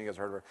skier. Maybe some of you guys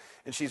have heard of her.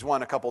 And she's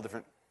won a couple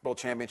different world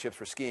championships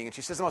for skiing. And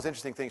she says the most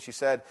interesting thing. She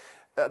said,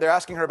 they're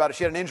asking her about it.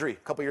 She had an injury a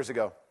couple years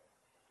ago.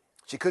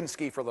 She couldn't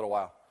ski for a little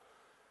while.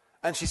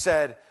 And she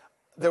said,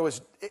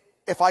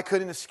 if I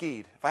couldn't have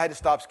skied, if I had to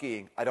stop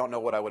skiing, I don't know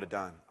what I would have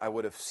done. I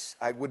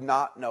would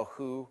not know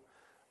who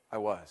I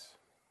was.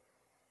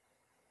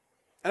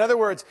 In other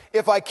words,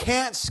 if I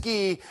can't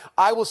ski,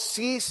 I will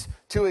cease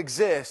to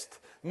exist.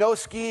 No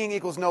skiing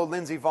equals no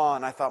Lindsey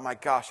Vonn. I thought, my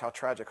gosh, how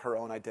tragic her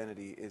own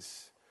identity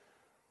is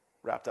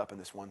wrapped up in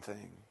this one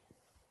thing.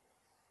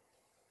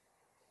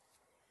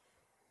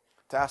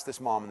 To ask this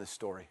mom in this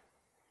story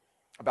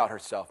about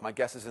herself, my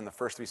guess is in the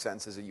first 3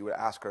 sentences that you would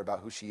ask her about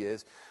who she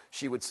is,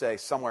 she would say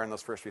somewhere in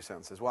those first 3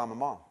 sentences, well, I'm a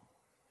mom.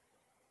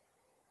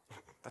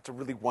 That's a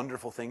really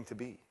wonderful thing to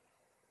be.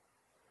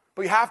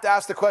 But you have to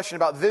ask the question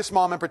about this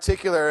mom in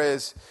particular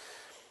is,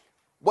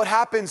 what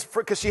happens,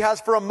 because she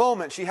has for a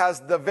moment, she has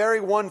the very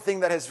one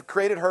thing that has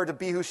created her to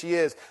be who she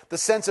is, the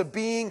sense of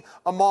being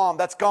a mom,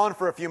 that's gone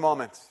for a few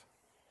moments.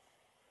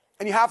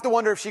 And you have to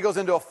wonder if she goes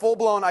into a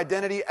full-blown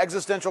identity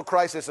existential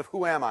crisis of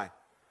who am I?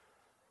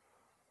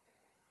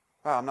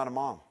 Wow, I'm not a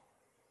mom.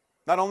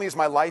 Not only is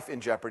my life in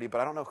jeopardy,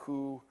 but I don't know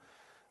who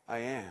I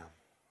am.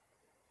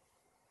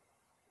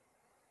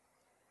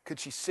 Could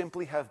she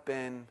simply have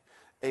been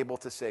able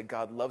to say,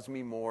 God loves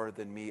me more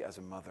than me as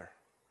a mother?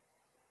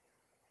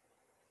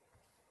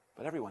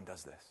 But everyone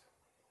does this.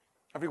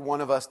 Every one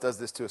of us does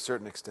this to a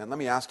certain extent. Let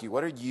me ask you,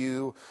 what are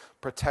you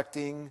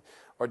protecting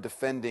or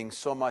defending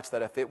so much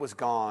that if it was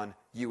gone,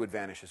 you would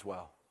vanish as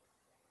well?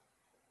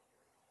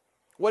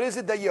 What is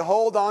it that you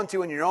hold on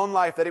to in your own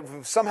life that it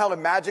somehow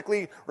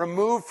magically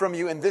removed from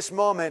you in this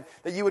moment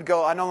that you would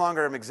go, I no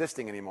longer am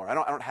existing anymore. I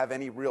don't have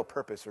any real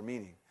purpose or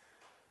meaning.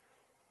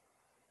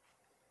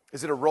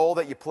 Is it a role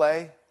that you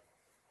play?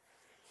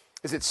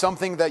 Is it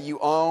something that you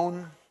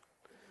own?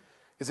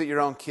 Is it your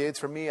own kids?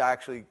 For me, I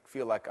actually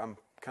feel like I'm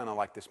kind of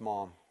like this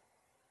mom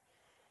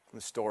in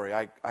the story.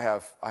 I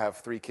have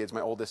 3 kids. My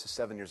oldest is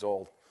 7 years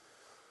old.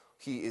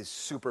 He is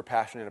super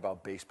passionate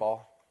about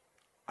baseball.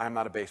 I'm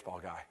not a baseball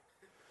guy.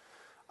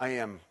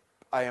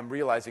 I am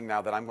realizing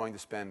now that I'm going to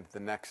spend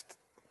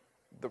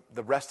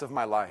the rest of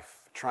my life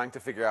trying to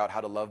figure out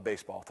how to love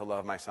baseball, to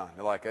love my son.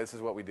 They're like, this is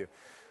what we do.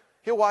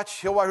 He'll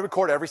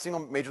record every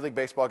single Major League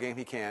Baseball game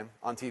he can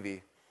on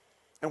TV.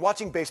 And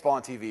watching baseball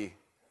on TV,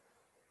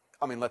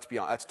 I mean, let's be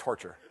honest, that's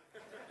torture.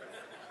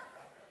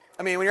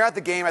 I mean, when you're at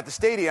the game, at the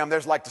stadium,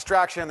 there's like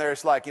distraction.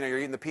 There's like, you're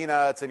eating the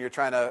peanuts and you're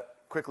trying to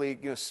quickly,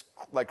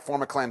 like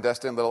form a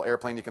clandestine little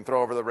airplane you can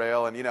throw over the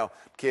rail. And,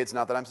 kids,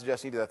 not that I'm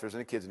suggesting you do that if there's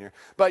any kids in here.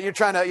 But you're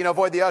trying to,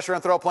 avoid the usher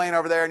and throw a plane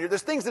over there. And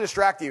there's things to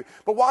distract you.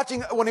 But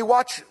when you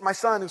watch my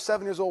son, who's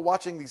 7 years old,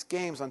 watching these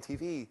games on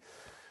TV,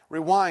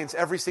 rewinds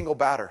every single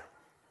batter.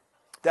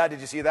 Dad,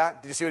 did you see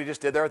that? Did you see what he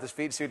just did there with his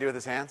feet? Did you see what he did with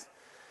his hands?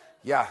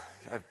 Yeah,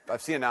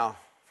 I've seen it now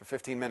for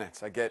 15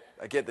 minutes. I get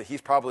that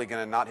he's probably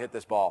going to not hit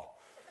this ball.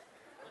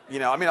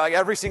 Like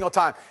every single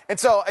time. And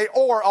so,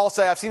 or I'll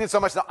say, I've seen it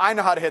so much that I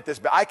know how to hit this.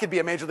 But I could be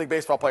a Major League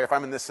Baseball player if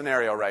I'm in this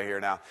scenario right here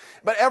now.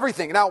 But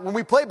everything. Now, when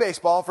we play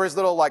baseball for his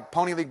little,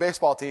 Pony League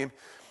baseball team,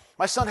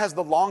 my son has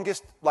the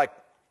longest,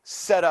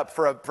 setup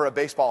for a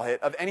baseball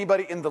hit of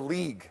anybody in the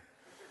league.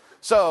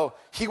 So,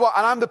 and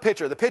I'm the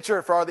pitcher. The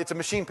pitcher, it's a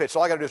machine pitch, so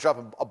all I got to do is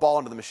drop a ball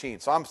into the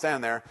machine. So I'm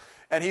standing there,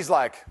 and he's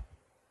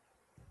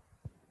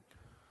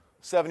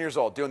 7 years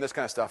old, doing this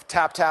kind of stuff.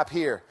 Tap, tap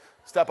here.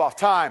 Step off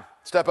time.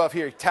 Step up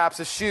here. He taps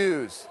his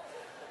shoes.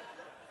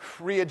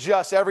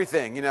 Readjusts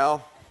everything,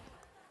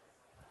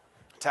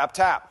 Tap,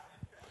 tap.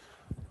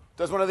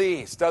 Does one of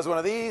these. Does one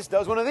of these.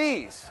 Does one of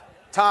these.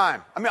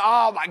 Time.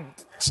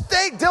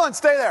 Dylan,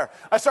 stay there.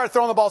 I started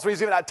throwing the ball so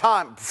he's even at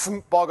time.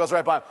 Ball goes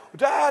right by him.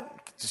 Dad,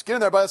 just get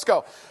in there, buddy. Let's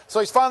go.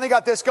 So he's finally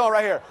got this going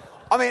right here.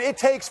 I mean, it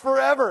takes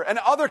forever. And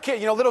other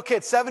kids, little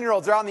kids,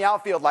 7-year-olds, they're out in the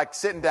outfield, like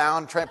sitting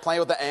down, playing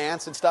with the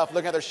ants and stuff,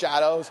 looking at their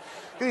shadows.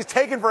 Because he's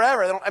taking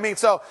forever.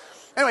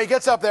 Anyway, he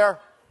gets up there.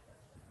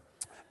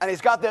 And he's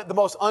got the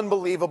most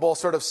unbelievable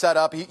sort of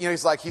setup.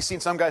 He's seen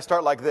some guys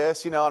start like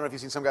this, I don't know if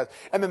you've seen some guys.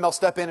 And then they'll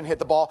step in and hit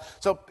the ball.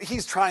 So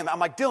he's trying. I'm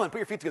like, Dylan, put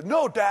your feet together.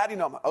 No, Dad.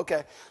 I'm like,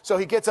 okay. So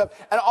he gets up,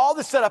 and all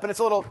this setup, and it's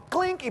a little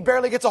clink. He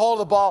barely gets a hold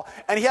of the ball,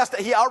 and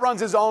he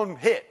outruns his own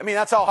hit. I mean,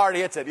 that's how hard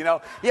he hits it,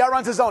 He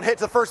outruns his own hit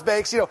to first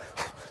base, his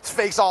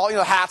face all,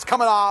 hats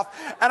coming off.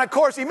 And of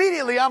course,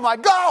 immediately I'm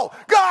like, go,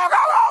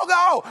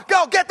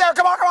 get there.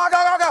 Come on,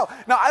 go.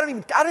 No,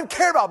 I didn't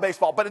care about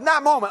baseball. But in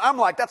that moment, I'm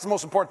like, that's the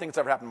most important thing that's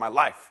ever happened in my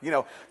life.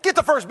 Get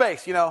to first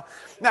base, Now,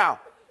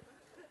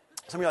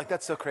 some of you are like,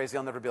 that's so crazy.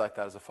 I'll never be like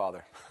that as a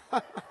father.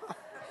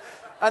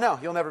 I know,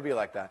 you'll never be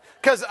like that.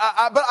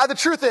 But the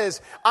truth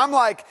is, I'm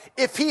like,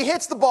 if he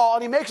hits the ball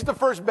and he makes it to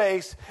first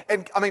base,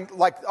 and I mean,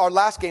 like our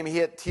last game, he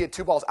hit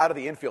 2 balls out of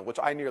the infield, which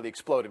I nearly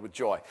exploded with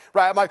joy.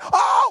 Right? I'm like,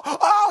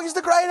 oh, he's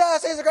the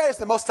greatest.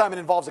 And most of the time it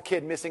involves a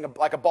kid missing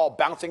a ball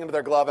bouncing into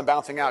their glove and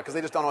bouncing out because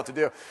they just don't know what to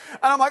do.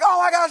 And I'm like,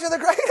 oh my gosh, you're the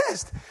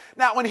greatest.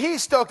 Now, when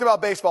he's stoked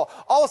about baseball,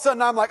 all of a sudden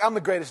I'm like, I'm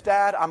the greatest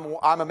dad.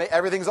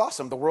 Everything's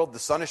awesome. The world, the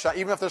sun is shining.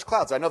 Even if there's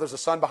clouds, I know there's a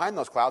sun behind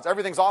those clouds.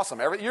 Everything's awesome.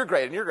 You're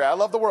great, and you're great. I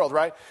love the world,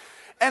 right?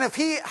 And if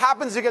he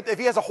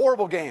has a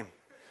horrible game,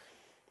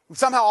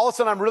 somehow all of a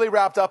sudden I'm really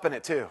wrapped up in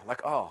it too.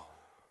 Like, oh,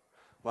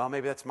 well,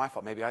 maybe that's my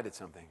fault. Maybe I did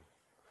something.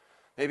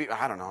 Maybe,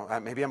 I don't know,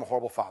 maybe I'm a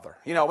horrible father.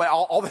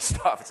 All this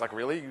stuff. It's like,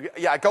 really?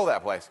 Yeah, I go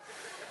that place.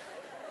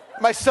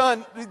 My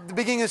son, the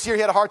beginning of this year,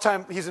 he had a hard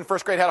time, he's in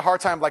first grade, had a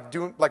hard time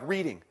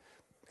reading.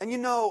 And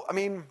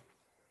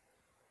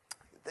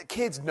the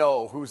kids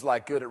know who's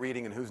good at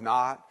reading and who's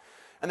not.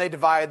 And they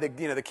divide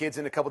the kids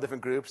into a couple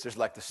different groups. There's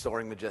the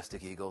soaring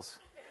majestic eagles.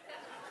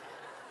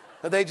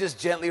 They just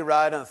gently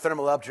ride on the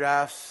thermal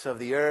updrafts of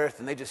the earth,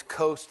 and they just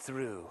coast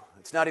through.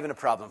 It's not even a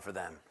problem for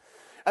them.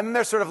 And then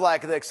there's sort of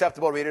the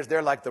acceptable readers.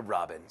 They're like the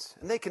robins,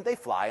 and they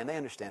fly and they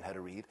understand how to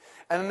read.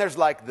 And then there's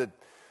the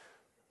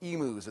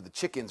emus or the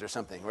chickens or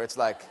something, where it's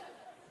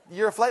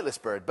you're a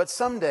flightless bird, but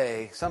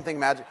someday something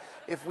magic.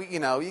 If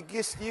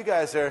you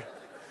guys are.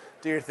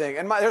 Do your thing.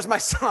 And there's my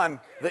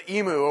son, the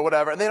emu or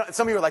whatever. And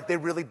some of you are like, they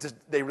really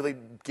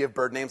give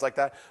bird names like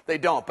that. They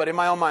don't, but in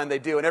my own mind they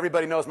do. And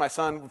everybody knows my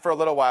son for a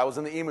little while was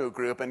in the emu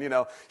group, and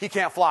he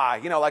can't fly,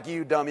 like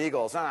you dumb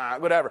eagles,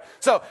 whatever.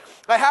 So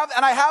I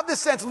have this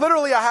sense.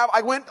 Literally,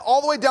 I went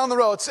all the way down the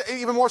road,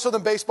 even more so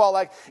than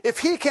baseball. If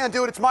he can't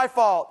do it, it's my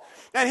fault,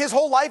 and his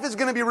whole life is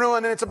going to be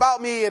ruined, and it's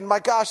about me. And my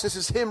gosh, this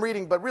is him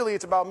reading, but really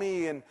it's about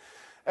me, and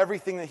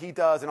everything that he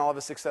does and all of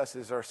his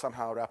successes are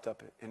somehow wrapped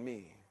up in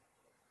me.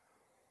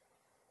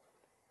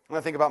 When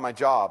I think about my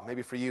job,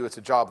 maybe for you it's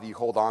a job that you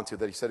hold on to,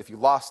 that he said if you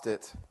lost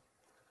it,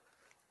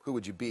 who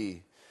would you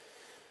be?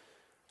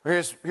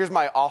 Here's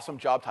my awesome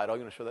job title. I'm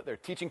going to show that there.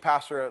 Teaching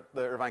pastor at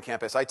the Irvine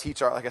campus. I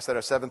teach, like I said,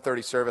 our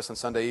 7:30 service on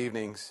Sunday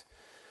evenings.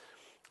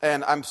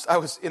 And I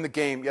was in the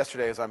game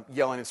yesterday as I'm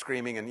yelling and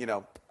screaming and,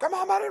 come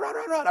on, buddy,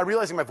 run. I'm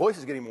realizing my voice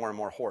is getting more and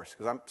more hoarse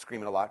because I'm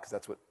screaming a lot because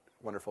that's what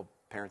wonderful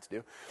parents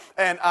do.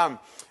 And I'm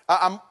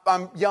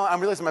yelling. I'm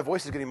realizing my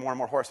voice is getting more and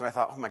more hoarse. And I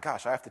thought, oh my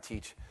gosh, I have to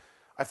teach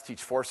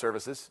 4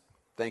 services.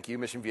 Thank you,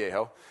 Mission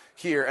Viejo,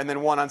 here, and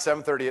then one on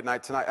 7:30 at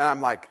night tonight. And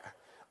I'm like,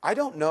 I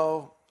don't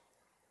know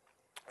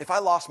if I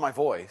lost my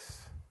voice,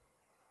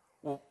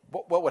 well,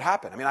 what would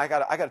happen? I mean, I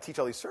got to teach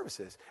all these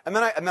services. And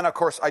then of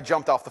course I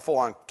jumped off the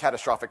full-on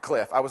catastrophic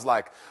cliff. I was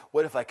like,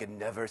 what if I could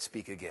never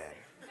speak again?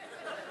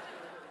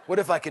 What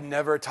if I could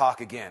never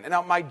talk again? And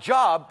now my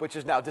job, which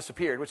has now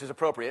disappeared, which is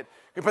appropriate.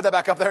 Can you put that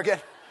back up there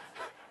again?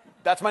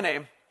 That's my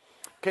name.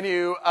 Can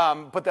you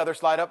put the other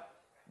slide up?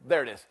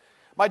 There it is.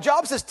 My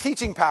job says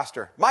teaching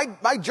pastor.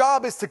 My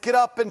job is to get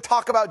up and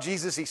talk about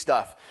Jesus-y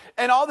stuff.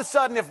 And all of a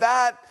sudden,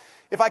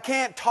 if I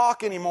can't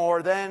talk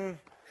anymore, then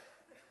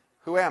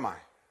who am I?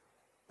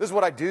 This is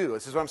what I do.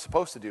 This is what I'm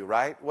supposed to do,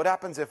 right? What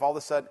happens if all of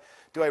a sudden,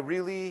 do I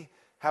really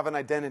have an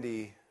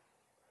identity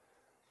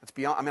that's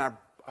beyond? I mean,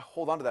 I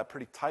hold on to that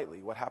pretty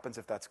tightly. What happens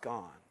if that's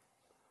gone?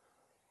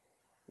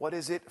 What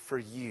is it for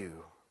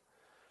you?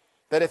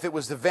 That if it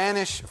was to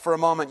vanish for a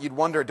moment, you'd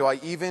wonder, do I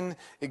even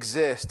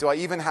exist? Do I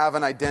even have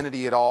an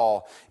identity at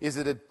all? Is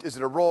it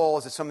a role?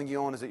 Is it something you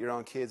own? Is it your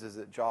own kids? Is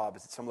it a job?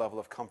 Is it some level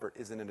of comfort?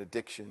 Is it an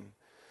addiction?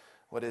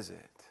 What is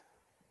it?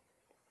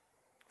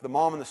 For the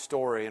mom in the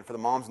story and for the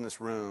moms in this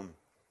room,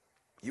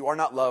 you are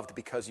not loved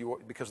because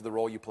of the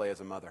role you play as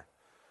a mother.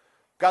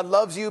 God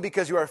loves you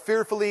because you are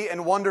fearfully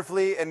and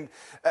wonderfully and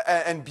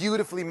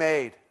beautifully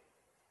made.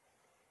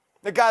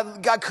 That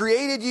God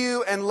created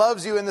you and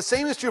loves you, and the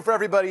same is true for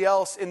everybody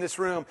else in this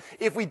room.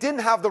 If we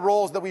didn't have the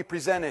roles that we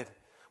presented,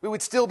 we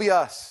would still be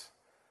us.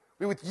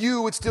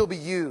 You would still be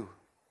you.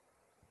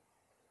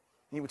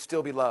 And you would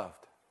still be loved.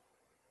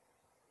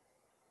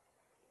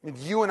 And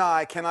you and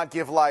I cannot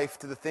give life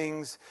to the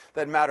things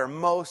that matter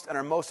most and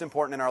are most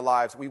important in our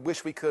lives. We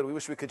wish we could. We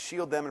wish we could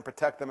shield them and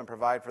protect them and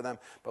provide for them,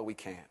 but we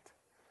can't.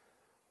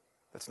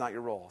 That's not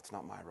your role. It's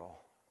not my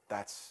role.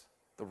 That's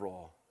the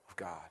role of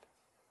God.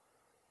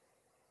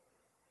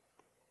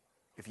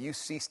 if you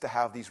cease to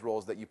have these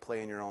roles that you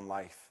play in your own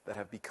life that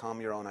have become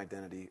your own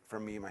identity,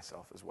 for me,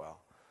 myself as well,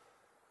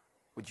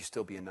 would you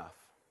still be enough?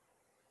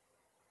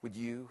 Would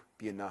you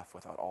be enough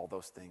without all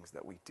those things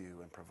that we do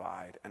and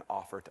provide and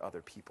offer to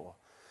other people?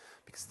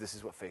 Because this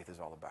is what faith is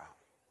all about.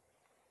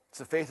 It's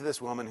the faith of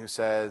this woman who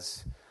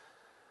says,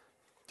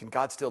 can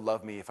God still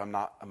love me if I'm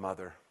not a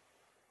mother?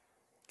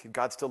 Can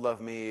God still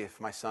love me if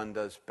my son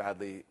does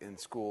badly in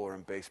school or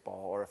in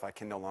baseball, or if I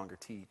can no longer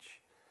teach?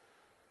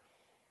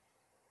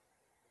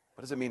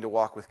 What does it mean to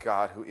walk with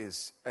God who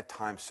is at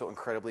times so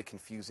incredibly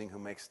confusing, who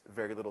makes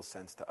very little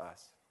sense to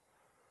us?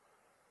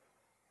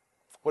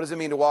 What does it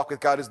mean to walk with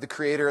God as the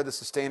creator, the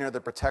sustainer,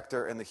 the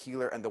protector, and the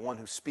healer, and the one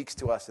who speaks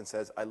to us and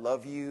says, I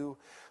love you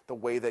the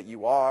way that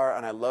you are,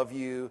 and I love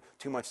you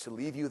too much to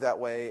leave you that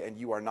way, and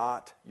you are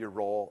not your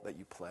role that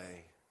you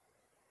play?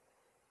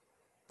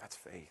 That's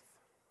faith.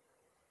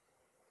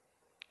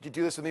 Would you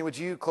do this with me? Would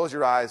you close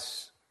your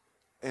eyes?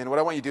 And what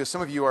I want you to do is,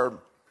 some of you are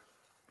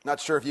not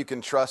sure if you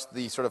can trust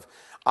the sort of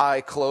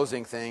eye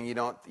closing thing. You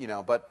don't,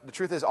 but the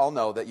truth is, I'll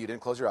know that you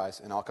didn't close your eyes,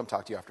 and I'll come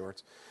talk to you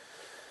afterwards.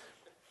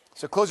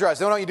 So close your eyes.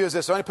 Then what I want you to do is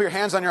this. I want you to put your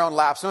hands on your own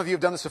lap. Some of you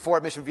have done this before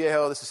at Mission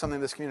Viejo. This is something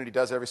this community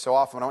does every so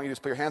often. What I want you to do is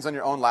put your hands on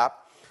your own lap.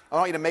 I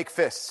want you to make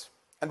fists.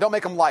 And don't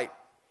make them light.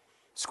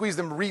 Squeeze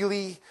them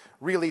really,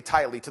 really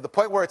tightly to the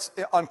point where it's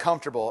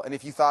uncomfortable. And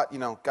if you thought,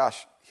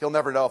 gosh, he'll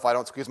never know if I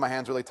don't squeeze my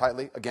hands really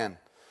tightly, again,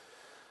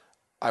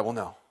 I will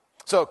know.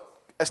 So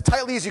as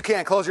tightly as you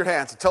can, close your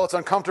hands until it's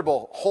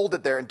uncomfortable. Hold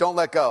it there and don't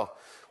let go.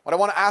 What I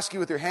want to ask you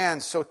with your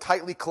hands so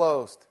tightly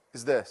closed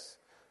is this.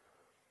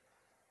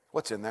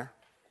 What's in there?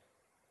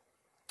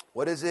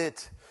 What is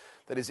it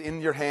that is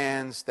in your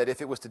hands that if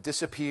it was to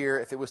disappear,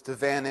 if it was to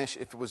vanish,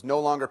 if it was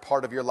no longer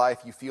part of your life,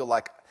 you feel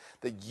like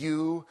that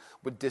you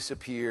would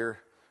disappear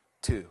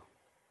too?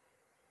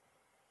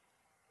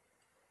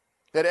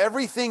 That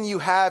everything you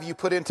have, you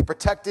put into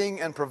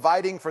protecting and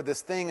providing for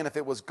this thing, and if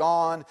it was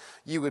gone,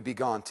 you would be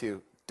gone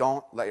too.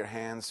 Don't let your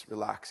hands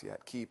relax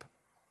yet. Keep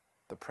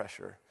the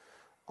pressure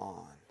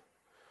on.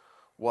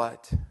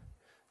 What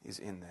is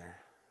in there?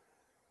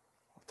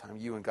 Time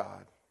you and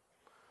God.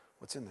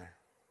 What's in there?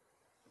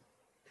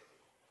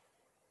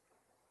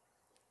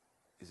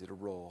 Is it a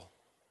role?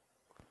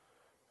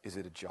 Is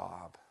it a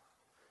job?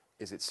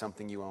 Is it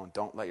something you own?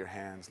 Don't let your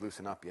hands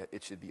loosen up yet.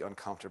 It should be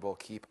uncomfortable.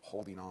 Keep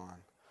holding on.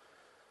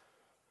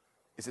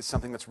 Is it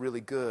something that's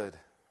really good?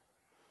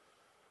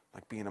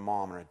 Like being a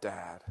mom or a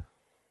dad.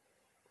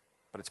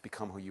 But it's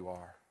become who you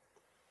are.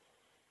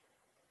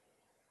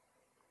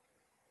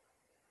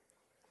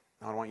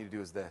 Now what I want you to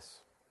do is this.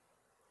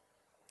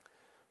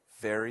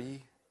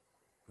 Very,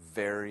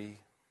 very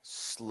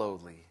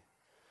slowly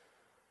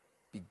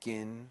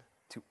begin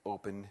to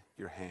open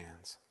your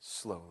hands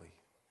slowly.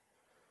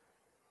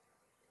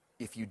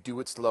 If you do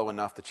it slow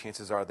enough, the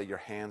chances are that your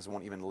hands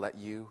won't even let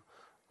you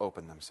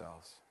open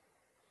themselves.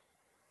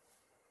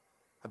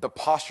 The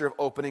posture of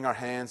opening our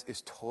hands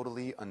is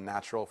totally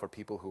unnatural for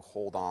people who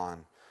hold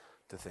on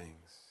to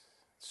things.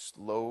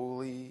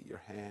 Slowly,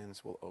 your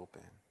hands will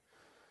open.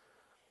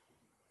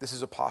 This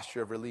is a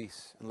posture of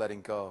release and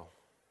letting go.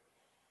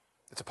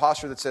 It's a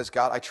posture that says,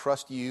 God, I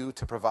trust you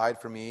to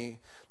provide for me,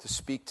 to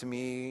speak to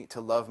me,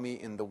 to love me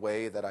in the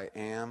way that I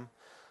am,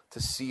 to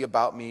see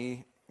about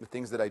me the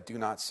things that I do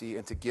not see,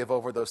 and to give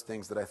over those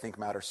things that I think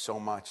matter so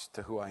much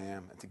to who I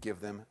am, and to give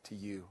them to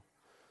you.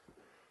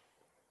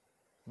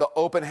 The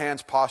open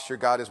hands posture,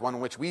 God, is one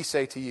in which we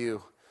say to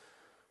you,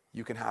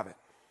 you can have it.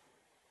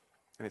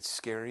 And it's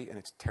scary and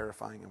it's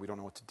terrifying and we don't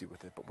know what to do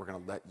with it, but we're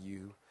going to let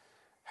you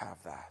have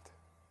that.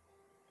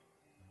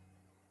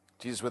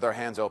 Jesus, with our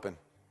hands open,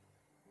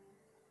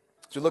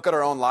 as we look at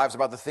our own lives,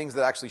 about the things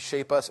that actually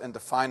shape us and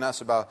define us,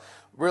 about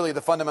really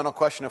the fundamental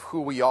question of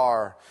who we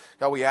are,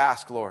 God, we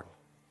ask, Lord,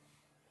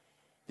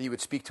 that you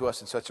would speak to us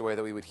in such a way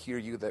that we would hear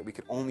you, that we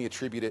could only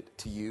attribute it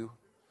to you.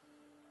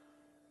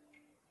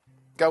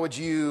 God, would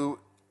you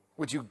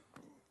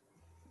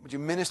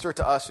minister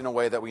to us in a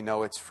way that we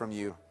know it's from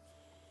you?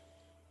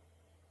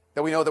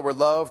 That we know that we're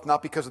loved,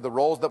 not because of the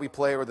roles that we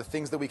play or the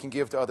things that we can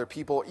give to other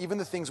people, even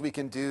the things we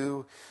can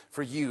do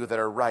for you that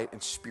are right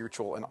and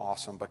spiritual and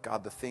awesome. But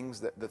God, the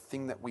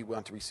thing that we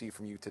want to receive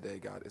from you today,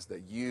 God, is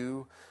that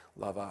you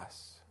love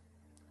us.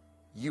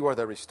 You are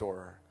the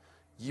restorer.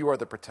 You are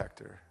the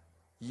protector.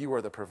 You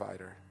are the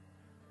provider.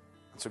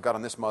 And so God,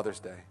 on this Mother's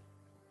Day,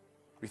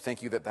 we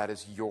thank you that that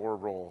is your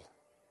role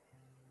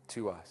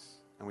to us,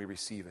 and we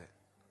receive it.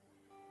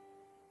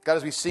 God,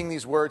 as we sing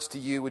these words to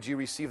you, would you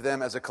receive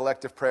them as a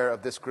collective prayer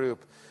of this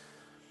group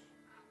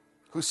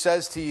who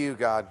says to you,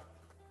 God,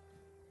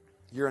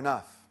 you're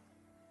enough.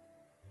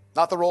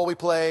 Not the role we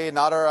play,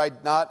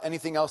 not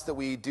anything else that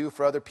we do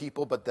for other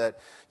people, but that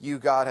you,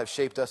 God, have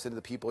shaped us into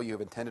the people you have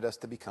intended us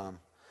to become,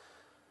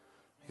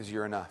 because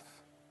you're enough.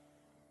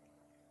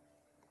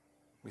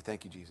 We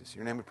thank you, Jesus. In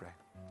your name we pray.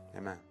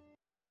 Amen.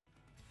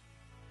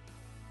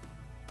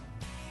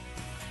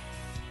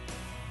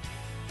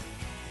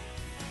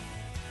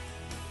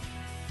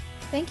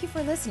 Thank you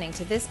for listening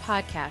to this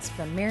podcast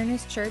from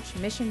Mariners Church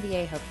Mission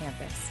Viejo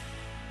campus.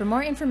 For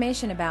more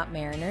information about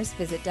Mariners,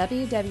 visit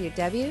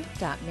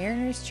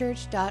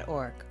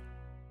www.marinerschurch.org.